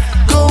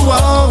go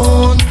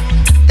on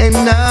and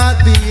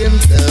not be in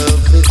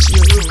love with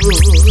you?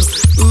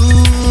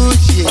 Ooh,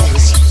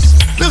 yes.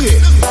 Look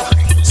here.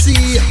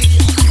 See,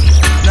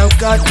 now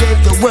God gave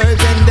the word,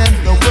 and then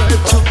the word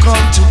took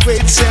on to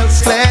itself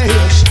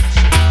flesh.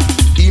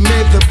 He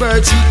made the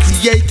birds, he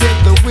created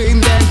the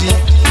wind, and he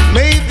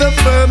made the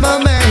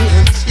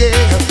firmament.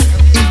 Yeah,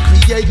 he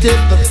created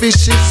the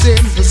fishes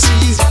in the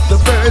sea, the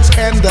birds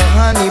and the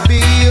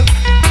honeybee.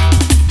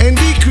 And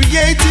he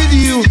created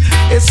you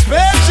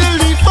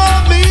especially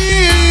for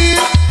me.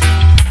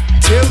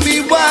 Tell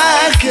me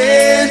why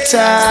can't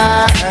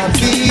I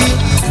be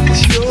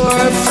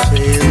your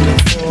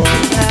friend for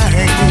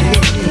life?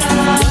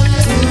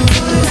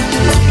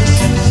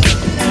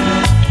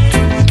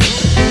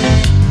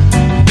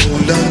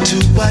 Hold on to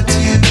what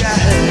you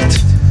got.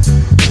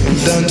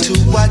 Hold on to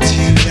what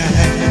you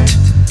got.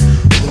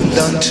 Hold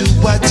on to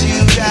what you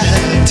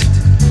got.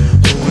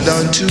 Hold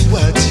on to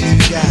what you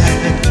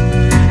got.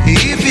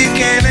 If you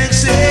can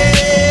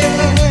accept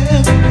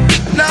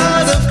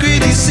none of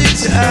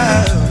criticism,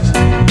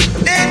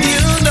 then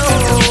you know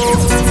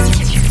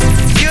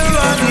you're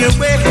on your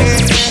way.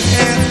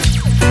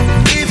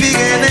 If you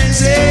can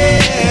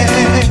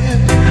accept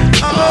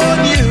on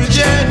your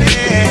journey,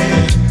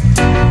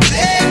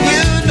 then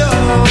you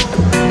know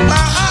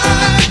my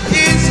heart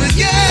is a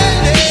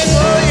yearning.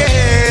 Oh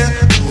yeah.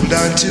 Hold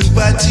on to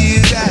what you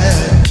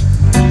got.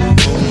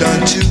 Hold on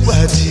to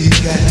what you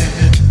got.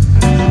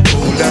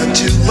 Hold on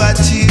to what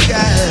you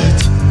got.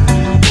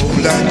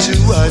 Hold on to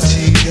what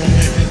you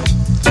got.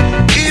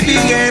 If you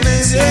can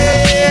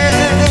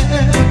accept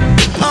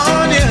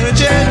on your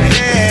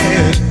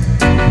journey,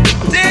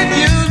 then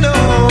you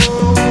know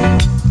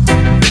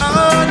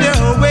on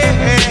your way.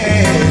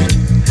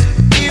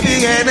 If you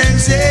can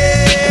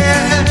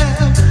accept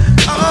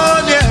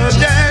on your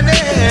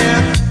journey,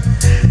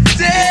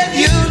 then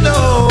you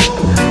know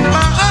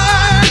my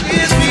heart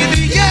is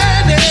really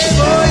yearning.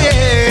 Oh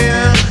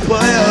yeah,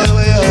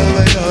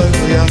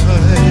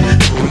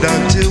 hold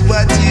on to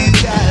what you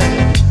got.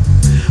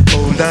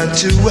 Hold on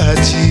to what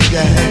you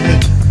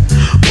got.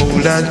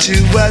 Hold on to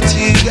what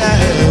you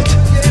got.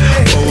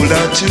 Hold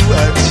on to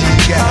what you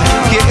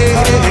got. Yeah.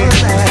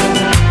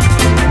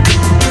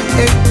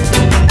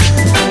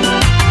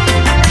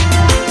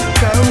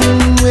 Come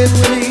with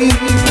me,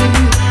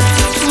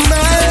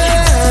 my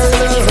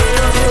love,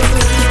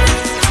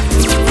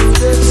 to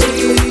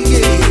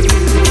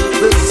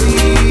the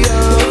sea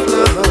of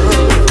love.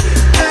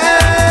 I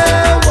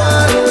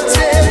wanna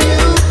tell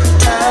you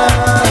how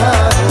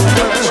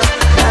much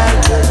I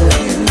love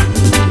you.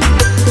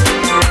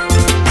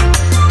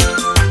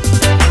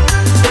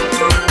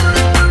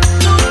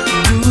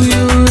 Do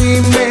you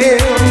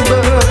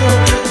remember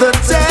the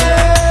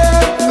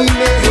time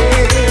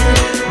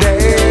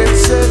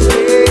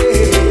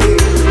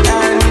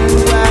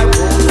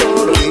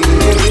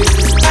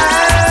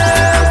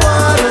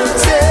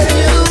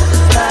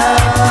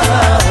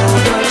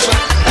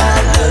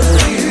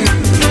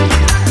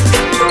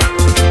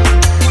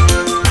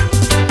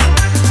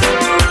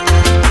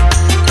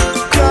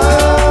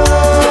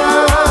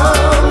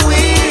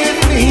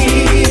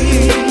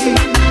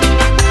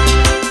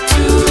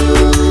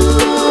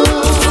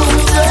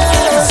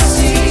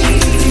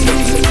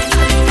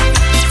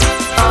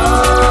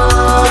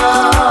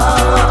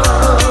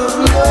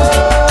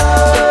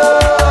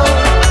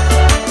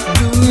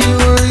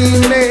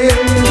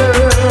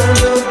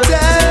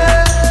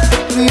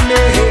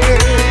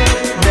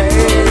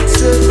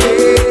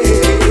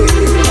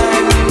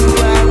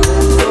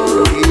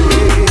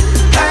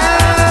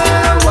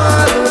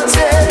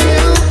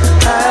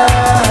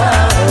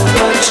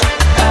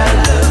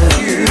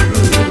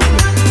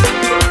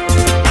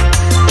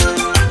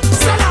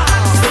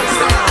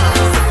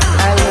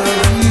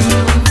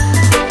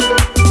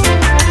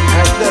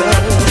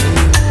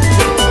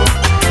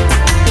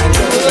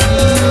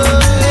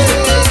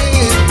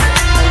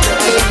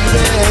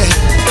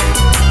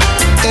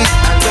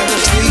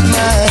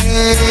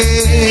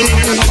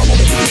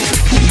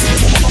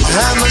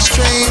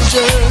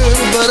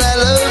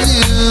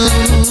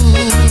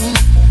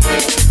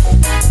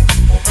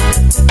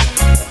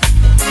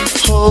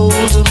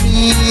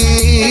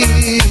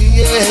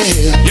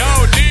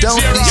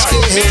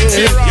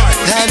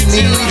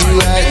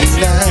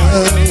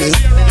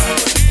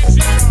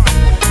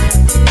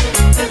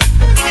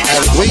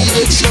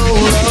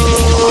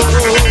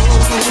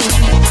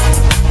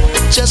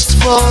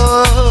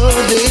for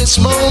this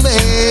moment,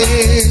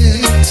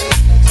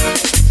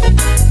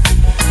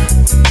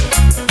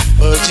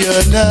 but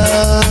you're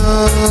now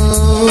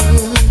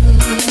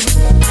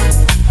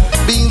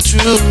being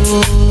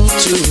true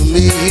to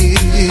me.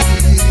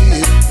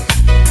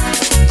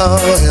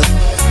 Oh, yeah.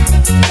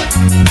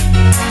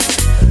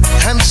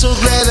 I'm so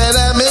glad that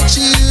I met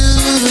you.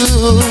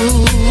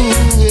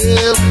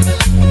 Yeah.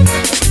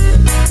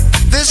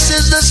 This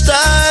is the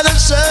start of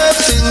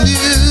something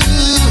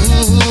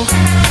new.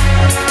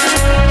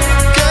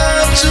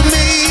 Come to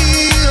me,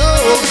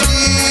 oh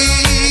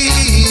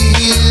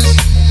please,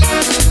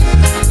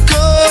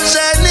 'cause I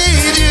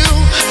need you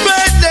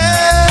right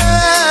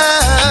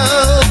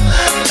now.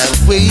 I've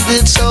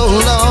waited so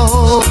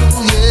long,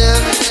 yeah,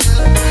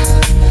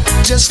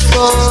 just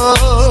for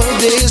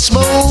this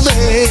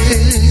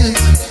moment,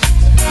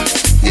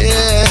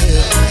 yeah.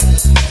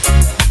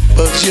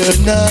 But you're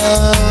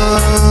not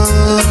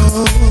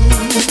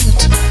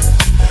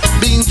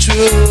being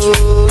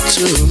true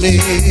to me.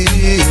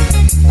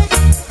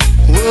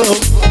 Whoa,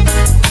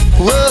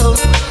 whoa,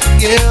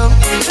 yeah.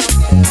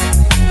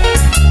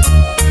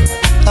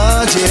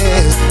 Oh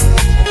yeah,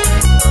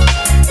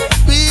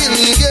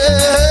 really,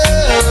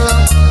 girl.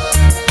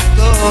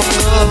 No,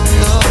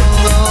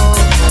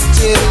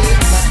 yeah.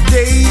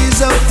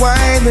 Days of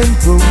wine and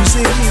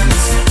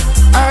roses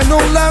are no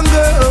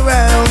longer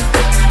around.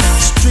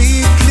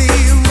 Strictly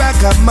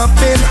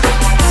ragamuffin,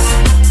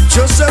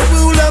 just a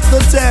rule of the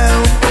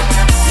town.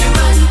 You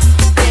run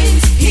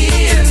things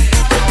here,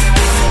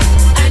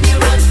 and you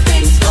run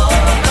things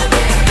over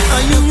there.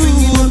 Are you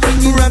rule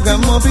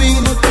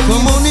ragamuffin?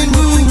 Come on and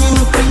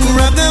rule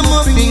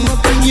ragamuffin.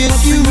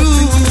 Yes, you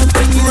rule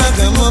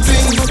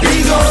ragamuffin.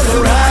 We go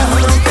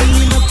around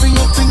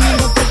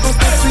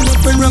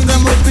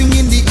ragamuffin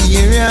in the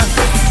area.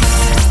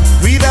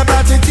 Read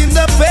about it in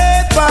the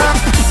paper.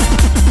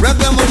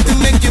 Ragamuffin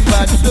make you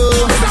bad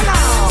though.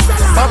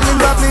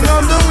 Bubbling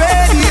on the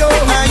radio.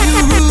 Are you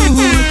rule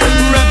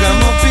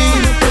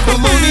ragamuffin?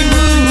 Come on in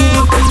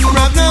rule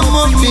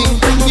ragamuffin.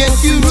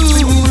 Yes, you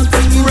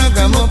rule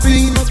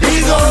ragamuffin.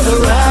 He's all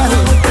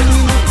around.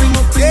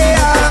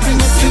 Yeah.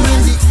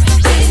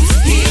 Things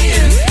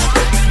here,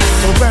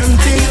 Run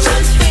things.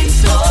 run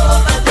things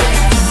over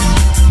there.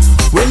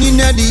 When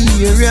you're in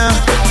the area,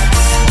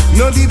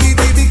 no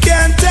DDD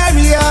can't tell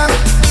ya.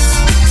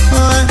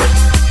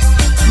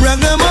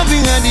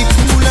 Ragamuffin and the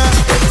cooler,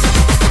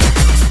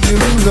 the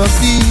rule of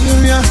the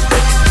area.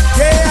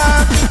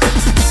 Yeah.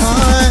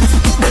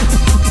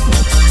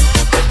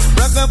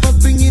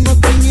 Ragamuffin in,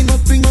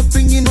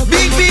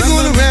 big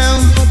all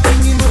around.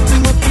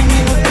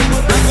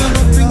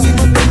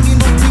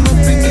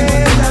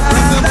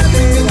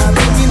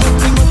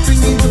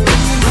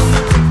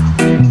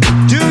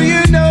 Do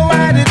you know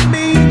what it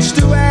means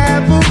to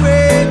have a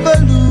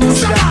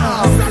revolution?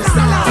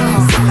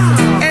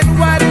 And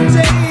what it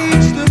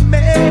takes to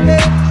make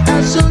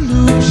a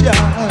solution?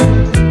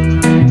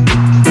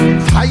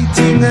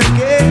 Fighting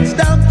against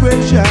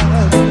oppression.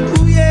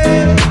 Ooh,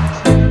 yeah.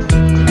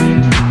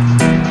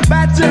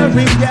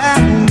 Battering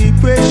down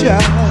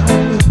depression.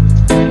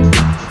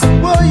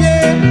 Oh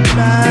yeah.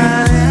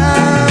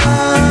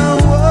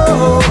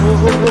 Whoa.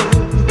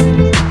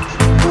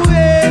 Ooh,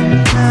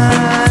 yeah.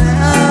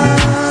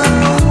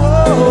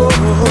 Whoa.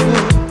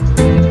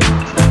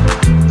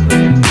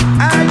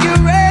 Are you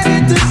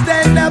ready to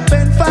stand up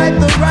and fight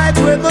the right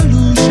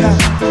revolution?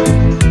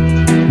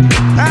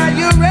 Are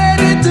you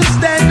ready to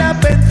stand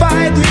up and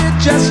fight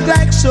it just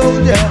like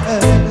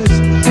soldiers?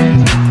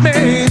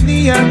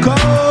 Many are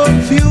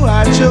called, few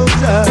are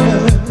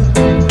chosen.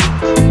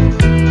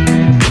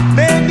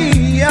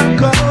 Many are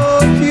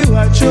called, few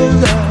are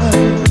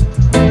chosen.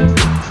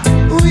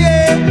 Ooh,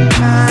 yeah.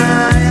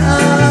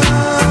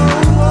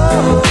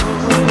 Whoa.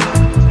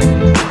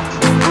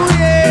 Ooh,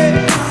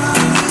 yeah.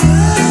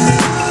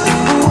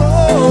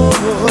 Whoa.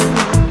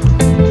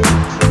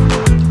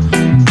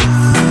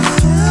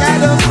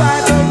 Gotta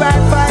fight the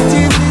right fight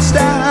in this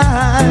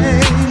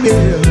time,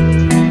 yeah.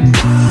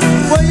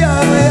 Well,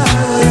 yeah.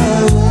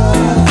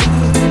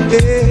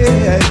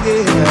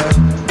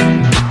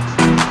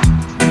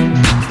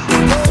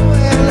 Oh,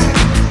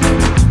 well.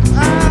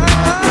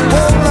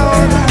 Oh,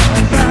 Lord.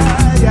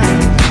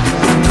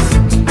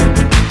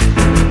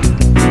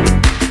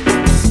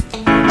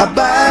 A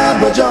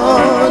Bible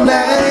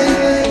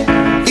Johnny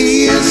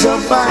is a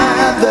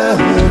father.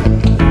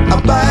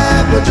 A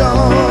Bible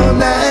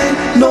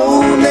Johnny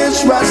known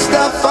as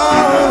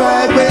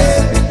Rastafari.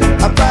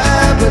 A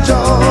Bible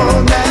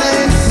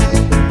Johnny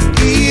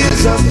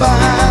is a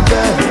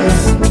father.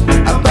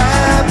 A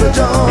Bible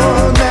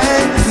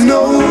Johnny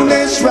known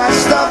as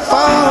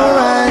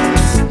Rastafari,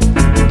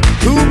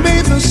 who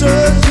made the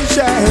sun to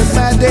shine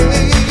by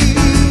day,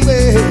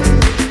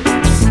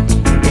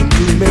 and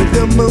who made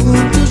the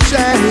moon to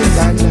shine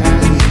by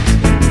night,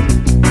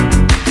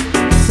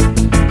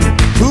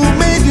 who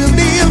made you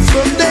live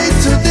from day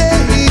to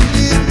day,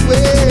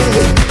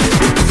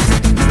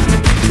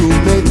 who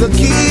made the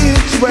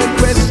kids wear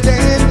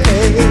Western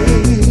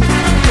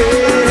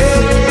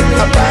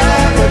A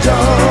Bible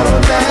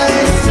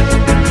Johnny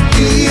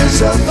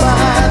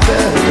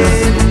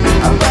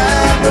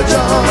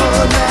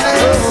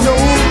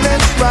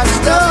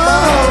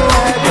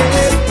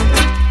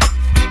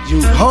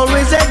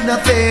always had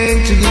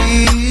nothing to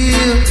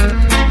give.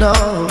 No,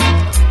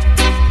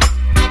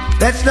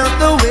 that's not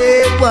the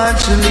way one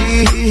should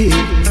live.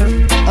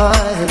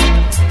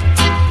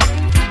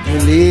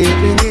 You're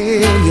living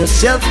in your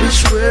selfish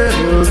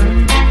world,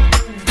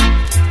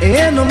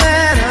 and no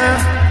matter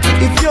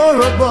if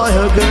you're a boy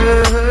or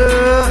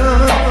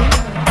girl,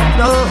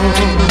 no,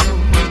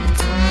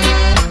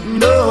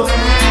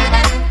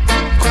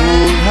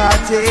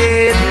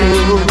 cold-hearted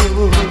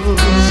fools.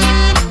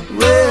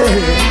 Well,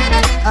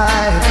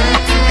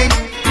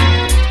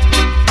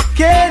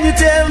 can you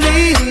tell me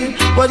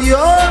what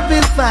you've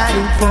been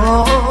fighting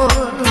for?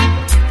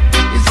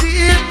 Is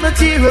it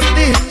material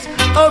things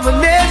or a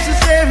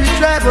necessary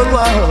tribal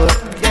war?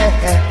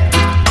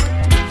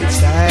 Yeah, it's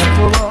time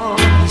for all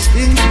these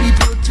things to be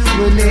put to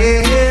an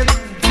end,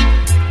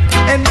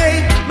 and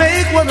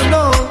make one and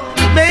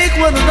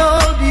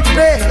all be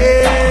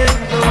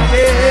friends. Oh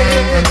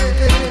yeah,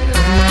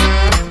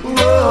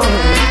 whoa,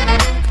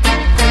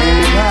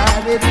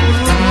 cold-hearted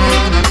fool.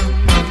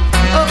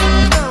 Oh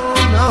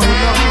no,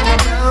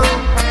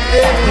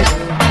 yeah.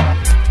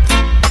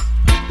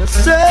 The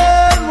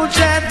sun will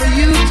shine for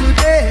you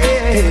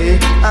today,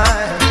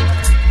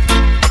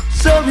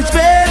 so it's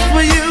best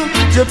for you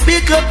to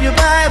pick up your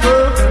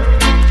Bible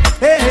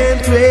and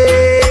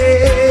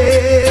pray.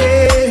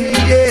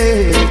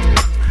 Yeah.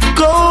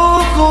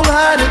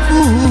 Cold-hearted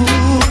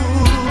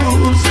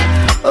fools.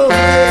 Oh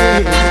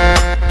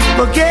yeah.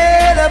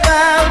 Forget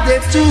about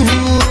their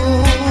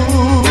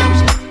tools.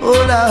 Oh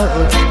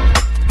Lord.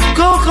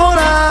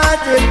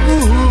 Cold-hearted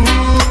fools.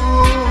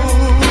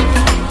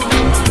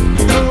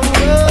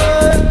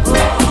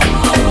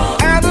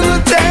 Out of the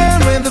town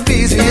where the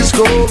busy is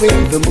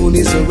going, the moon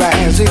is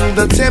rising,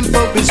 the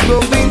tempo is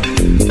growing,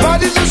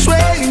 bodies are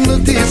swaying, the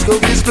disco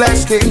is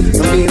blasting,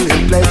 a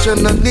million pleasure,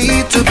 no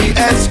need to be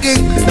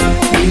asking.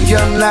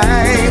 Neon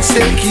lights,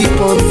 they keep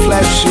on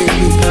flashing.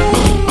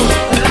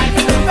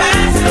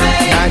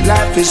 My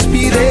life is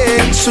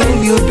speeding,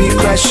 soon you'll be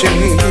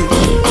crashing.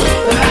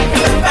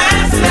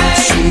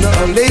 Sooner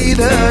or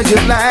later,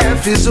 your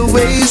life is a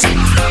waste.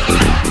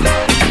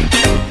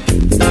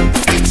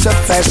 It's a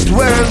fast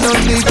world, no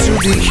need to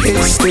be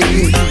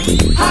hasty.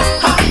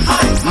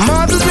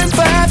 Mothers and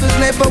fathers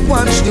never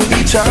once knew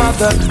each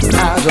other.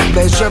 Out of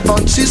pleasure,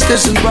 born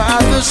sisters and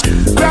brothers,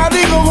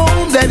 crowding a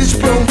home that is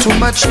prone to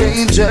much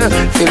danger,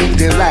 filling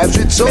their lives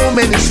with so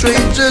many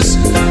strangers.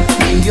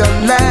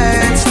 Neon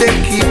lights, they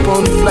keep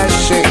on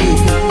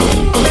flashing.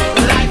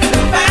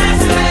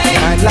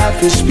 My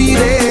life is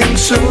speeding,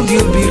 soon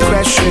you'll be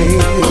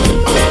crashing.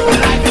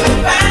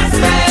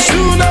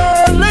 Sooner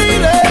or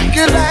later,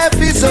 your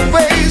life is a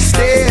wasting.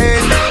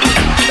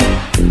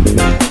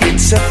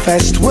 It's a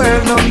fast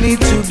world, no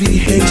need to be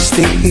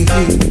hasty.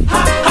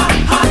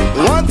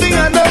 One thing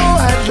I know,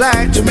 I'd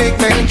like to make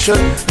mention,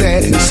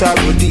 that in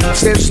sorrow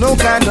deeds there's no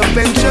kind of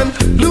pension.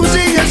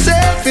 Losing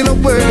yourself in a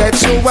world that's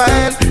so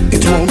wide,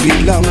 it won't be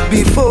long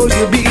before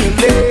you'll be a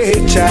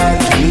late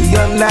child.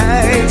 Neon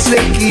lights,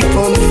 they keep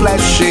on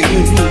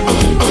flashing.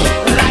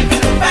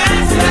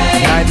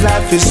 My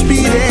life is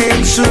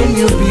speeding, soon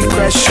you'll be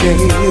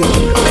crashing.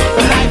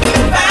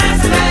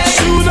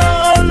 Sooner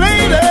or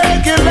later,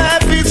 your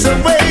life is a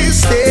wasting.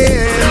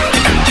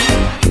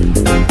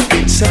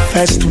 It's a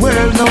fast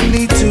world, no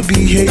need to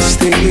be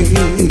hasty.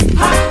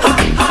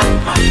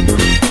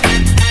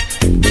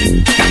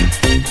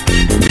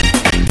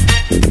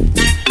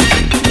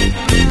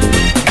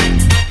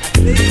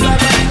 They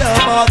love and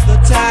love all the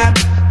time,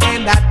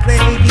 and I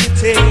play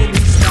it any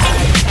style.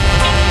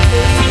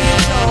 Play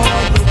it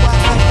all the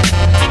while.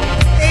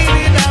 Ain't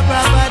in a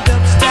rubber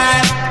dub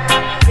style,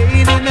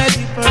 ain't in a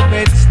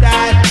different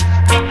style.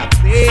 I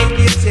play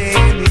it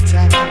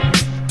anytime,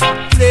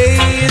 play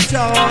it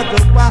all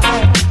the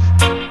while.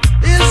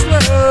 This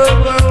world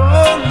were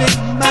only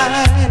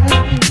mine.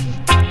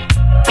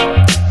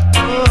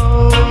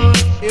 Oh,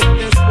 if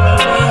this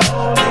world were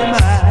only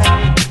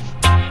mine.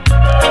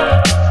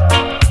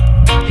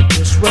 If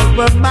this world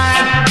were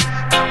mine,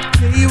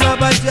 play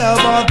rubber dub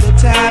all the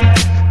time,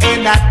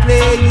 and I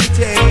play it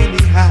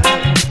anyhow.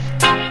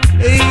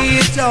 Play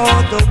it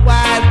all the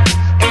while,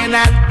 and I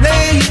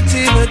play it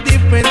in a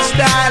different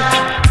style.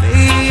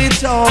 Play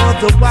it all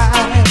the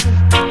while,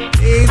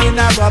 play it in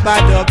a rubber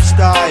dub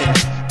style.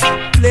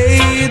 Play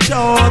it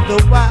all the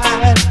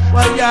while,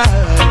 well, yeah.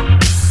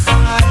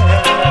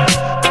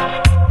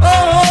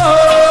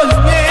 Oh,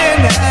 yeah,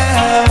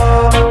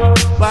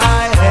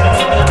 why?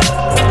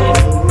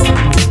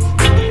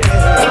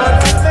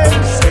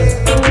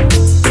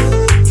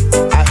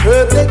 I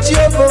heard that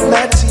you're from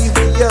my TV,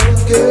 young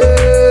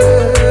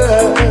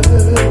girl,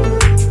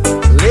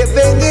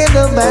 living in a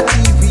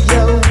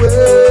material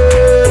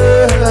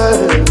world.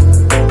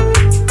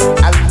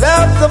 I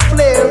love the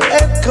flair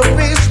and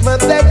charisma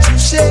that you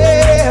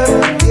share.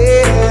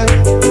 Yeah,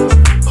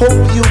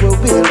 hope you were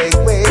willing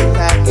when I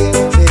get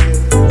there.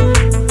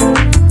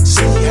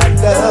 See, I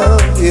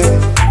love you,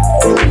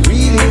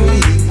 really,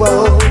 really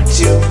want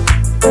you.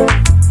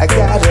 I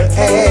gotta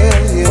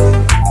have you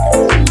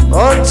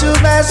all to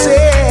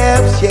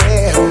myself.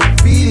 Yeah,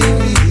 really,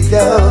 really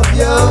love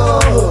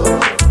you.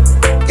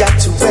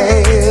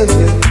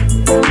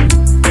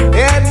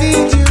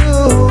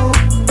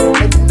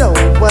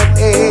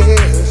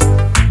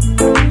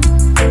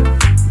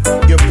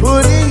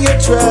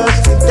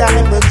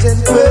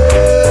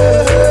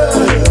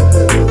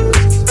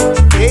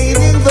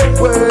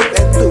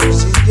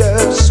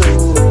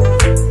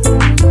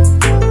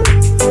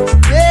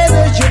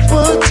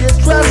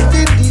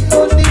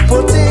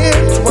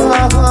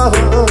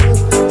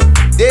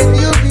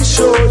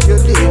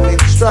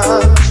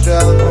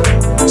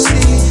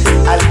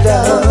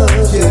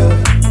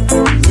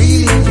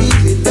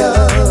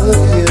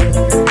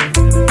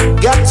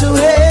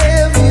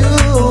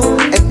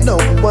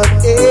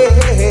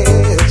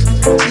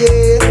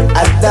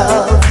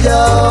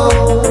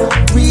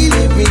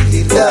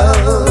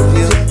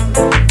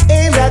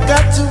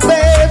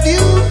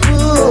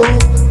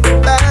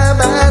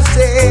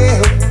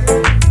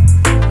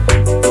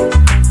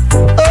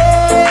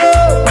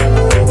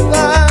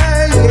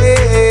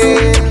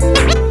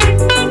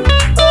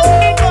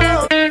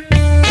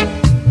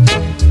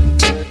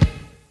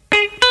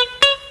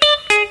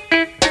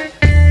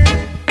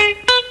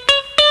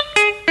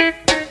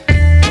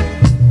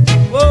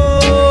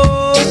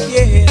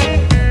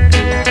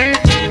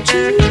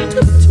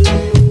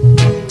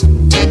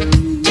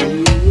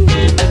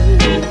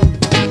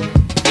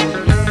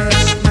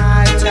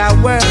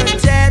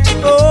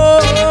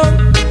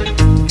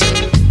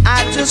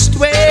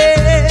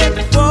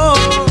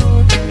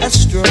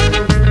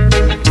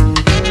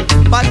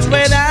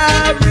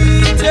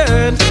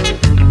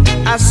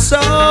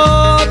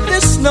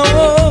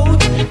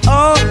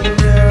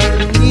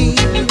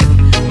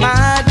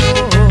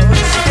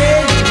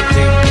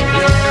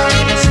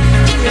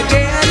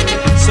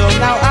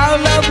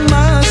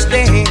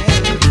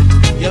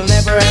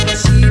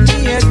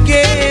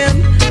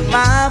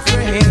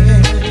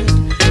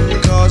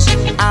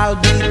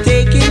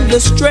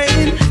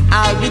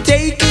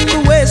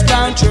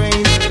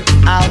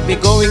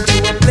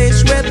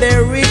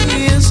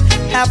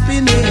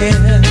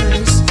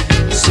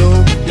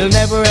 you'll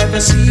never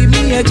ever see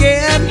me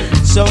again.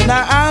 So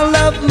now our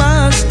love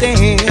must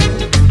end.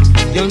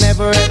 You'll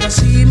never ever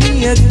see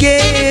me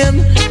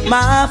again,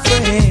 my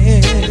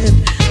friend.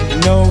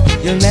 No,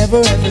 you'll never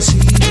ever see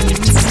me.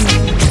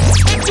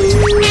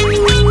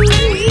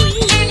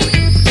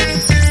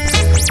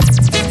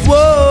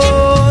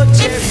 Whoa,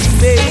 Cherry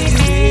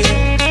baby,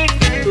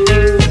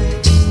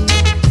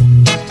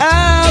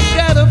 I've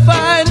gotta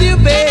find you,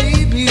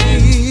 baby,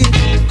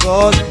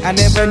 'cause I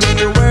never knew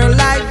you were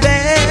like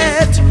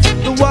that,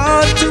 the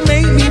one to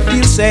make me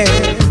feel sad.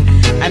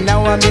 And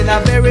now I'm in a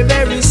very,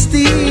 very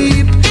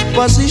steep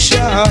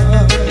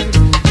position.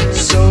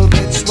 So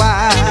that's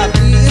why I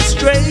feel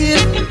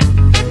straight.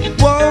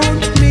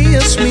 Won't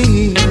miss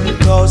me,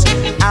 'cause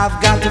I've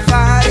got to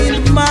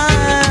find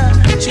my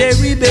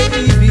cherry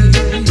baby.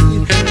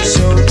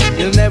 So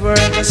you'll never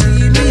ever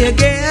see me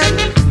again.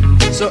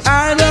 So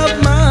I love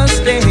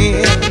must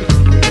end.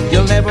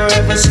 You'll never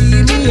ever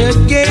see me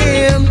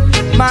again,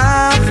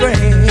 my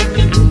friend.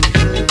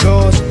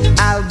 'Cause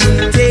I'll be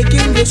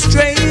taking the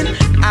train.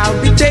 I'll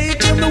be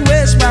taking the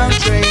westbound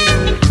train.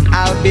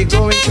 I'll be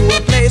going to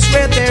a place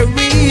where there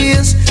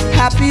is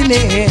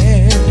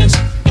happiness.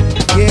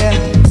 Yeah.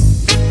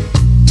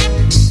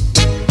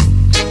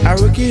 I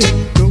don't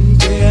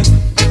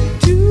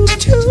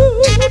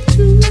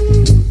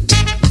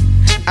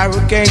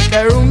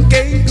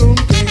care.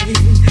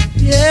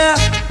 Yeah.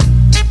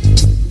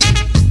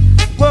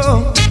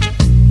 Whoa,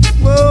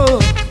 whoa.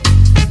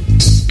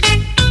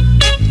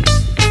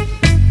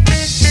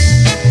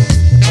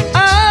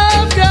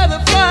 I've gotta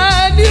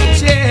find you,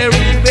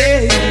 cherry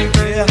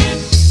baby.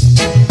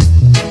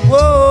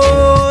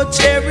 Whoa,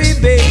 cherry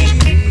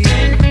baby.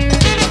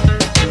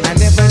 I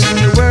never knew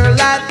you were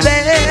like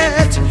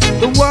that,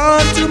 the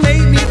one to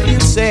make me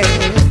feel sad.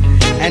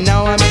 And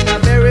now I'm in a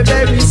very,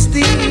 very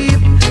steep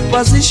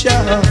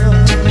position.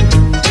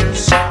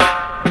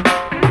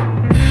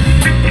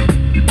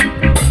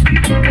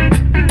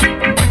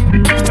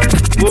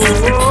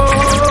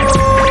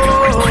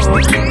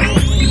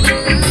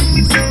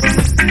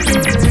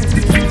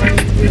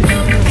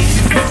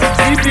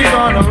 If you're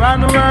gonna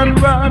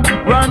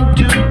run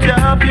too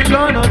tough, you're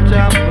gonna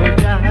tumble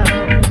down.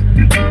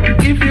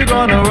 If you're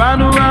gonna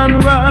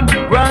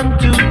run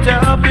too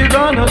tough, you're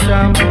gonna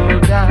tumble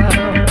down.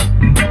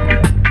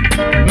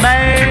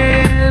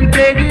 Man,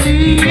 take it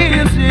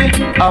easy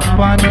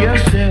upon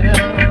yourself.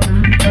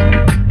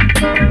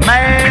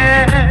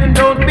 Man,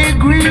 don't be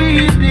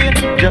greedy,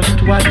 just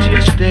watch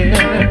your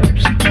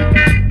steps.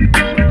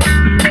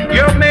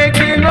 You're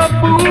making a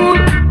fool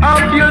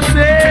of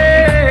yourself,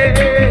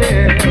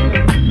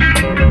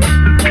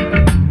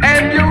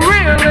 and you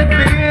really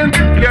think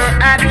you're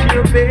at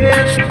your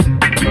best.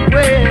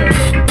 Well,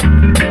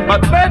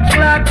 but birds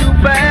fly too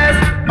fast,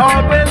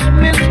 always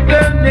miss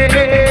their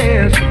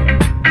nest.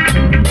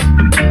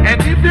 And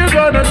if you're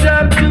gonna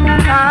jump too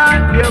high,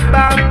 you're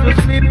bound to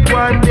slip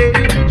one day.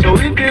 So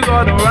if you're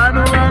gonna run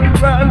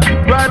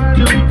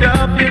too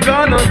tough, you're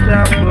gonna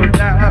tumble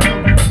down.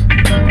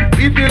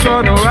 If you're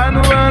gonna run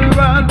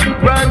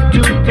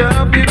too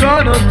tough, you're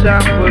gonna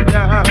tumble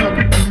down.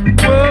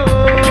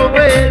 Whoa,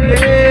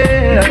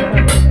 yeah.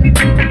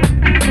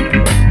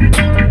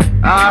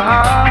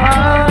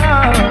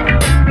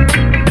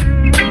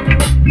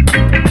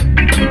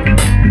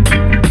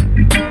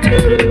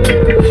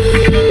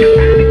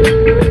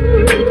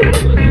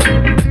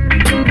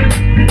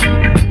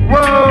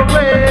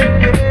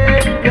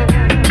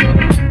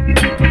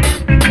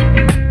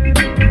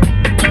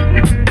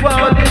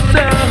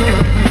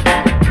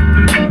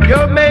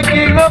 You're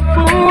making a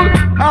fool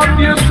of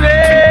yourself,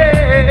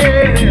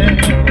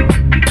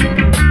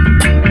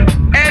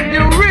 and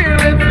you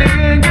really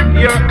think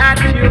you're at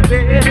your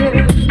best.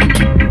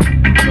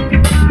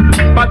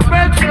 But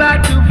birds fly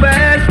too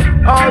fast,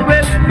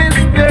 always miss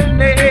their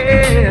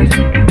nest.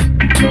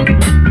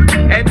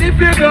 And if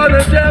you're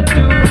gonna jump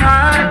too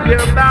high,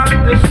 you're bound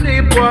to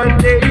sleep one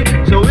day.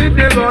 So if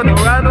you're gonna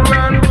run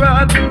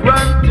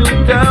too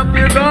tough,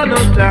 you're gonna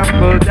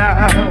tumble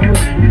down.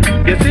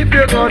 Yes, if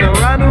you're gonna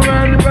run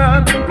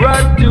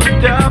too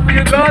tough,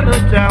 you're gonna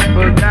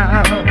tumble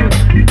down.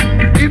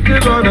 If you're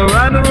gonna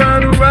run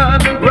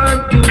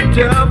too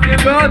tough,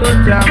 you're gonna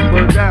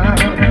tumble down.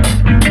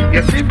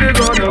 Yes, if you're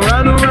gonna run.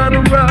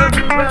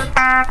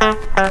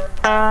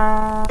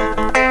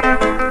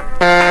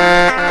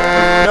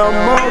 No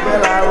more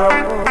will I run.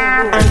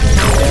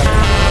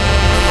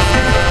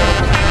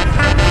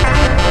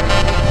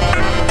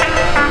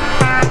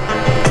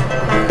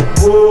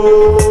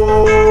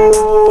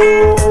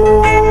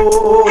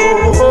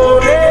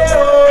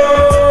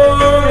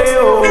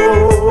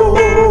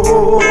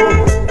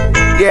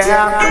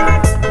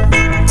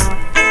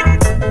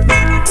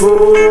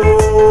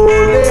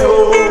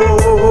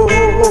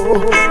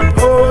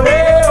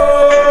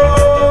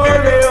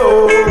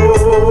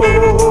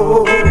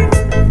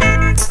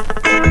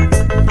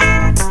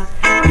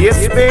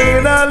 It's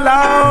been a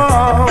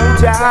long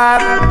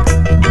time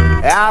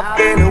I've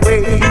been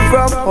away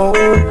from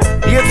home.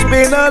 It's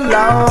been a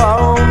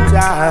long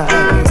time.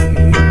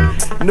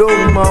 No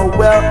more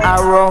will I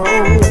roam.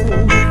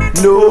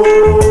 No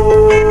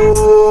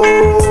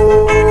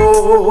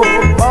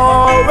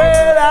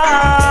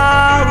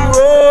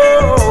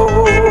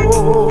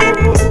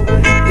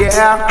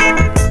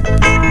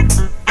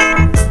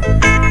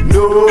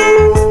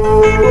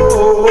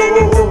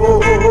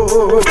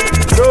no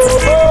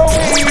more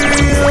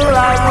will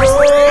I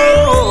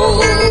roam.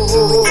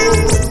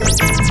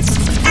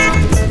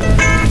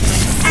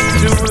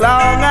 Too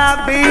long I've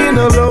been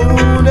a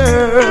loner,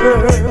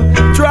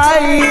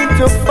 trying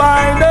to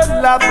find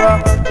a lover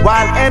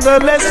while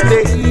endless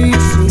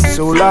days seem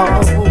so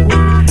long,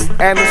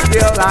 and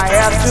still I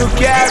have to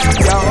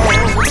carry on,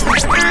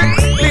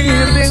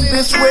 living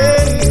this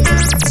way.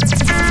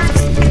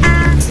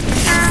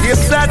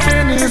 It's such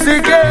an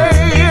easy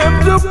game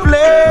to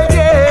play,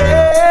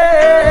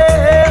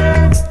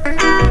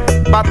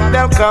 but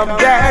there'll come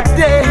that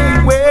day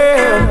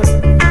when,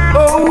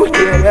 oh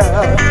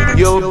yeah,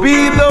 you'll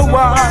be the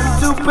one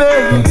to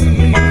pay.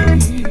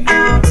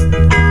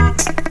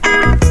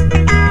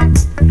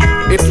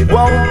 It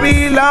won't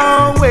be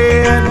long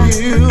when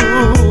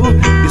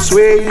you're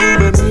swaying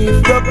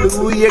beneath the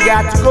blue. You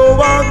got to go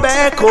on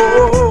back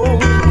home,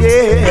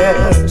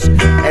 yes,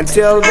 and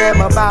tell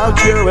them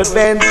about your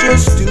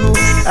adventures too.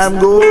 I'm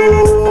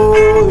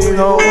going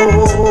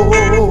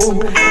home.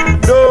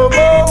 No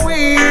more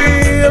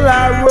will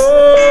I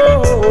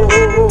roam,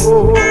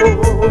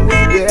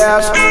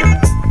 yes.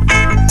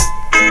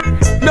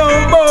 No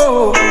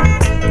more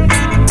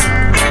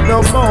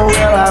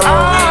will I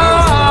roam.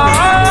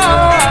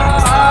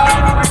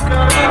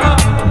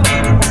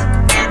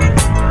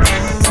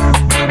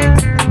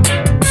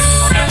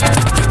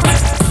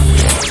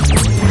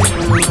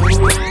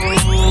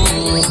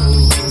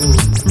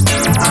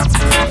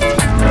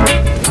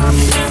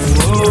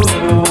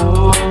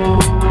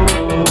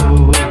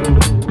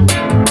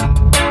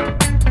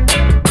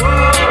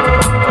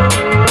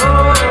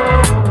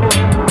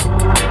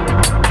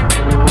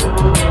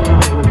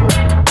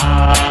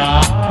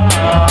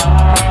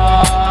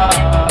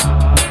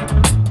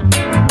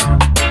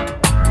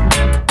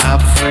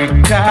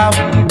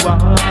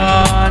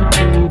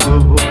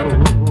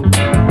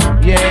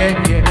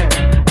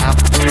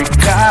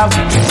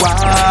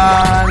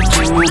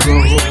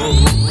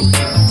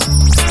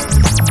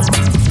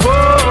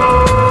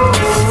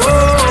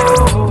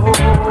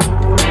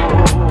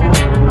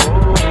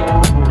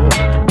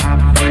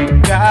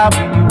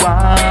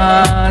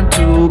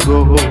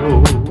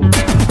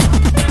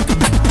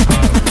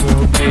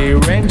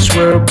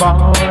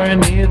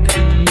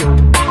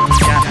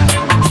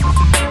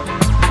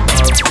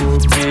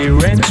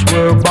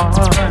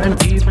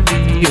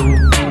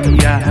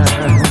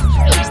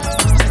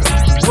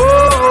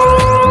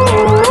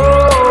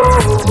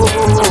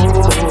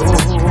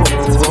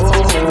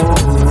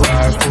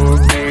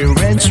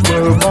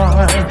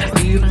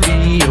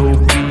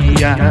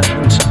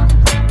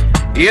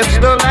 It's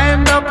the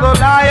land of the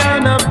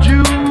Lion of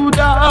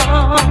Judah,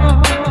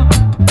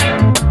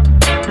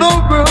 the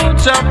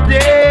roots of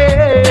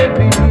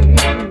David,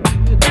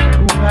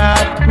 who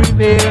have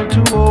prevailed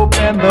to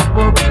open the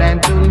books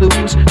and to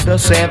loose the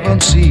seven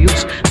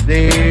seals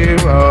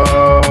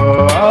thereof.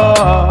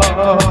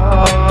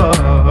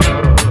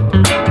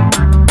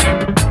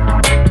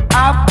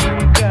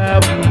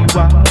 Africa, we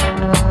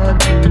want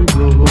to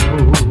go.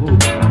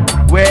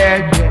 Where,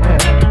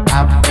 yeah,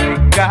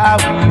 Africa,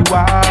 we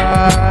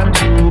want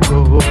to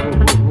go.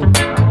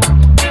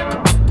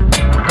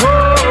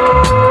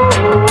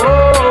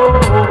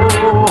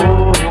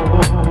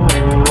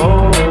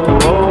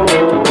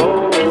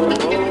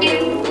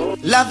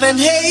 Love and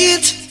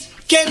hate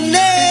can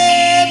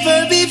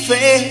never be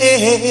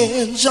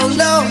friends. Oh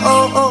no,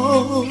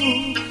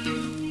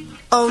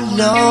 oh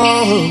no.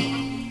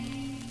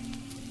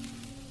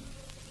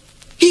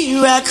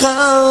 Here I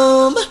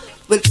come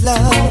with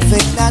love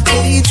and not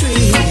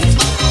hatred.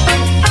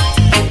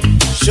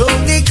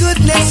 Surely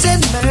goodness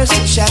and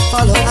mercy shall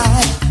follow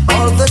I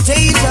all the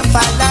days of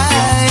my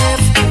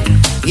life.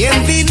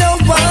 Envy no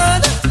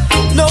one,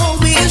 no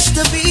wish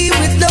to be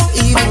with no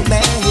evil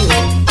man.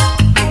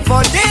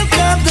 For there'll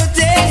come the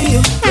day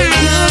when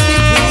you'll be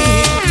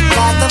free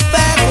by the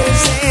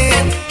Father's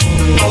hand.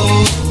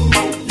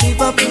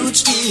 Leave up huge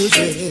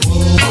children.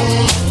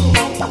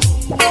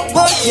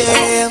 Oh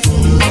yeah.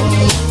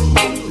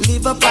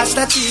 Leave up past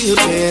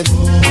children.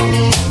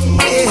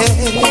 Yeah.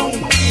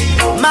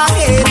 My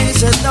head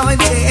is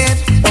anointed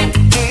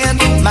and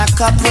my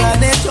cup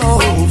runneth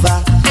over.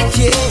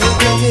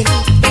 Yeah.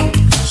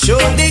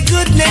 Surely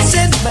goodness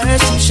and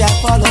mercy shall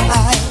follow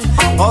I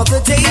all the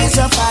days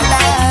of my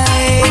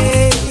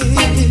life.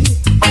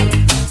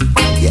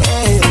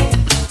 Yeah.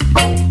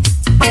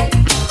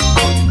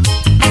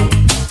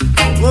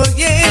 Oh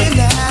yeah,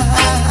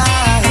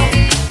 now.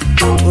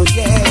 Oh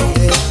yeah.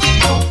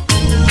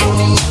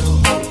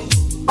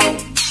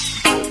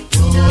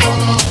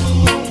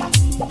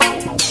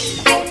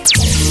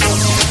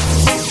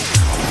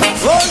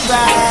 All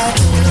right.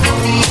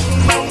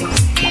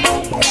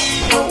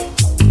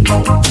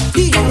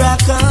 Here I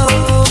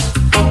come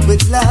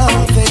with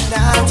love and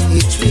not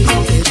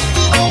hatred.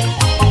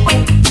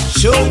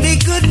 Surely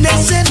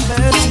goodness and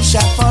mercy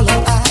shall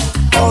follow I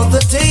all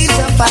the days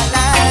of my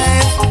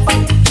life.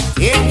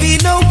 Envy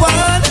no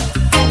one,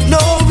 no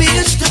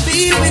wish to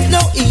be with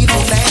no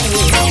evil man.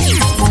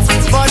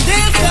 For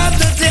there'll come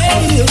the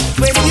day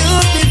when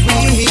you'll be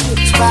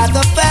reached by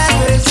the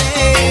Father's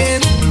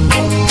hand.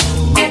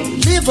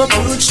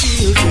 Liverpool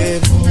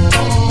children.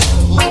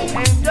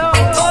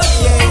 Oh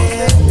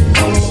yeah,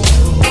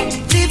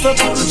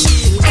 Liverpool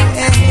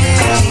children.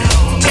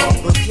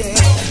 Oh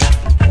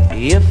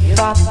yeah. If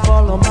I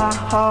follow my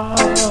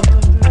heart,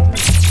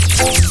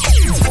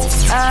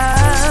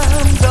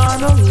 I'm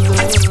gonna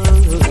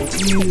love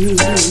you.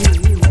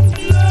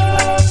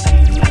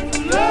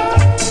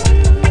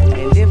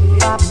 And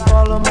if I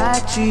follow my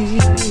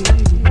dreams,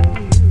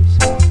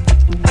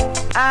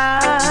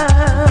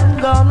 I'm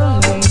gonna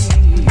leave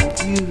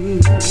you.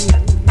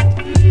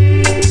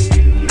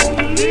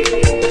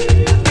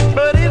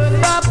 But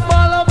if I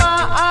follow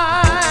my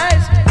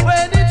eyes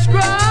when it's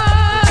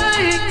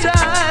crying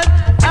time,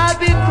 I'll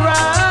be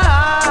crying.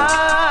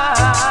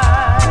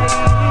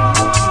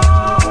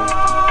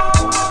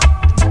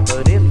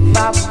 But if I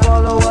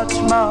follow what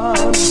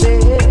mom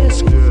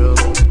says, girl,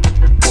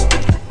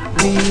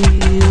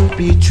 we'll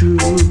be true.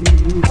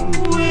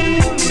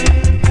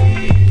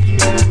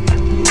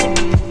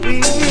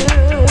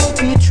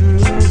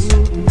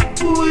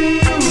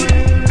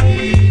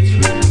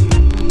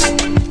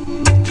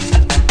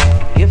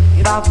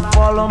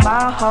 Follow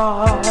my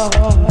heart,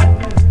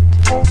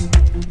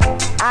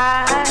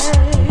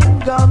 I'm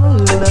gonna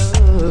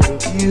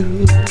love you.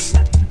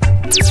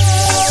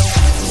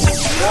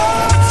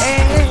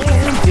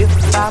 And if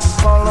I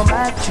follow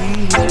my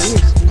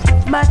tears,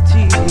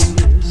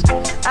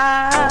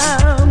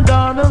 I'm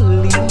gonna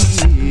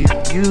leave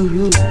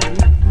you.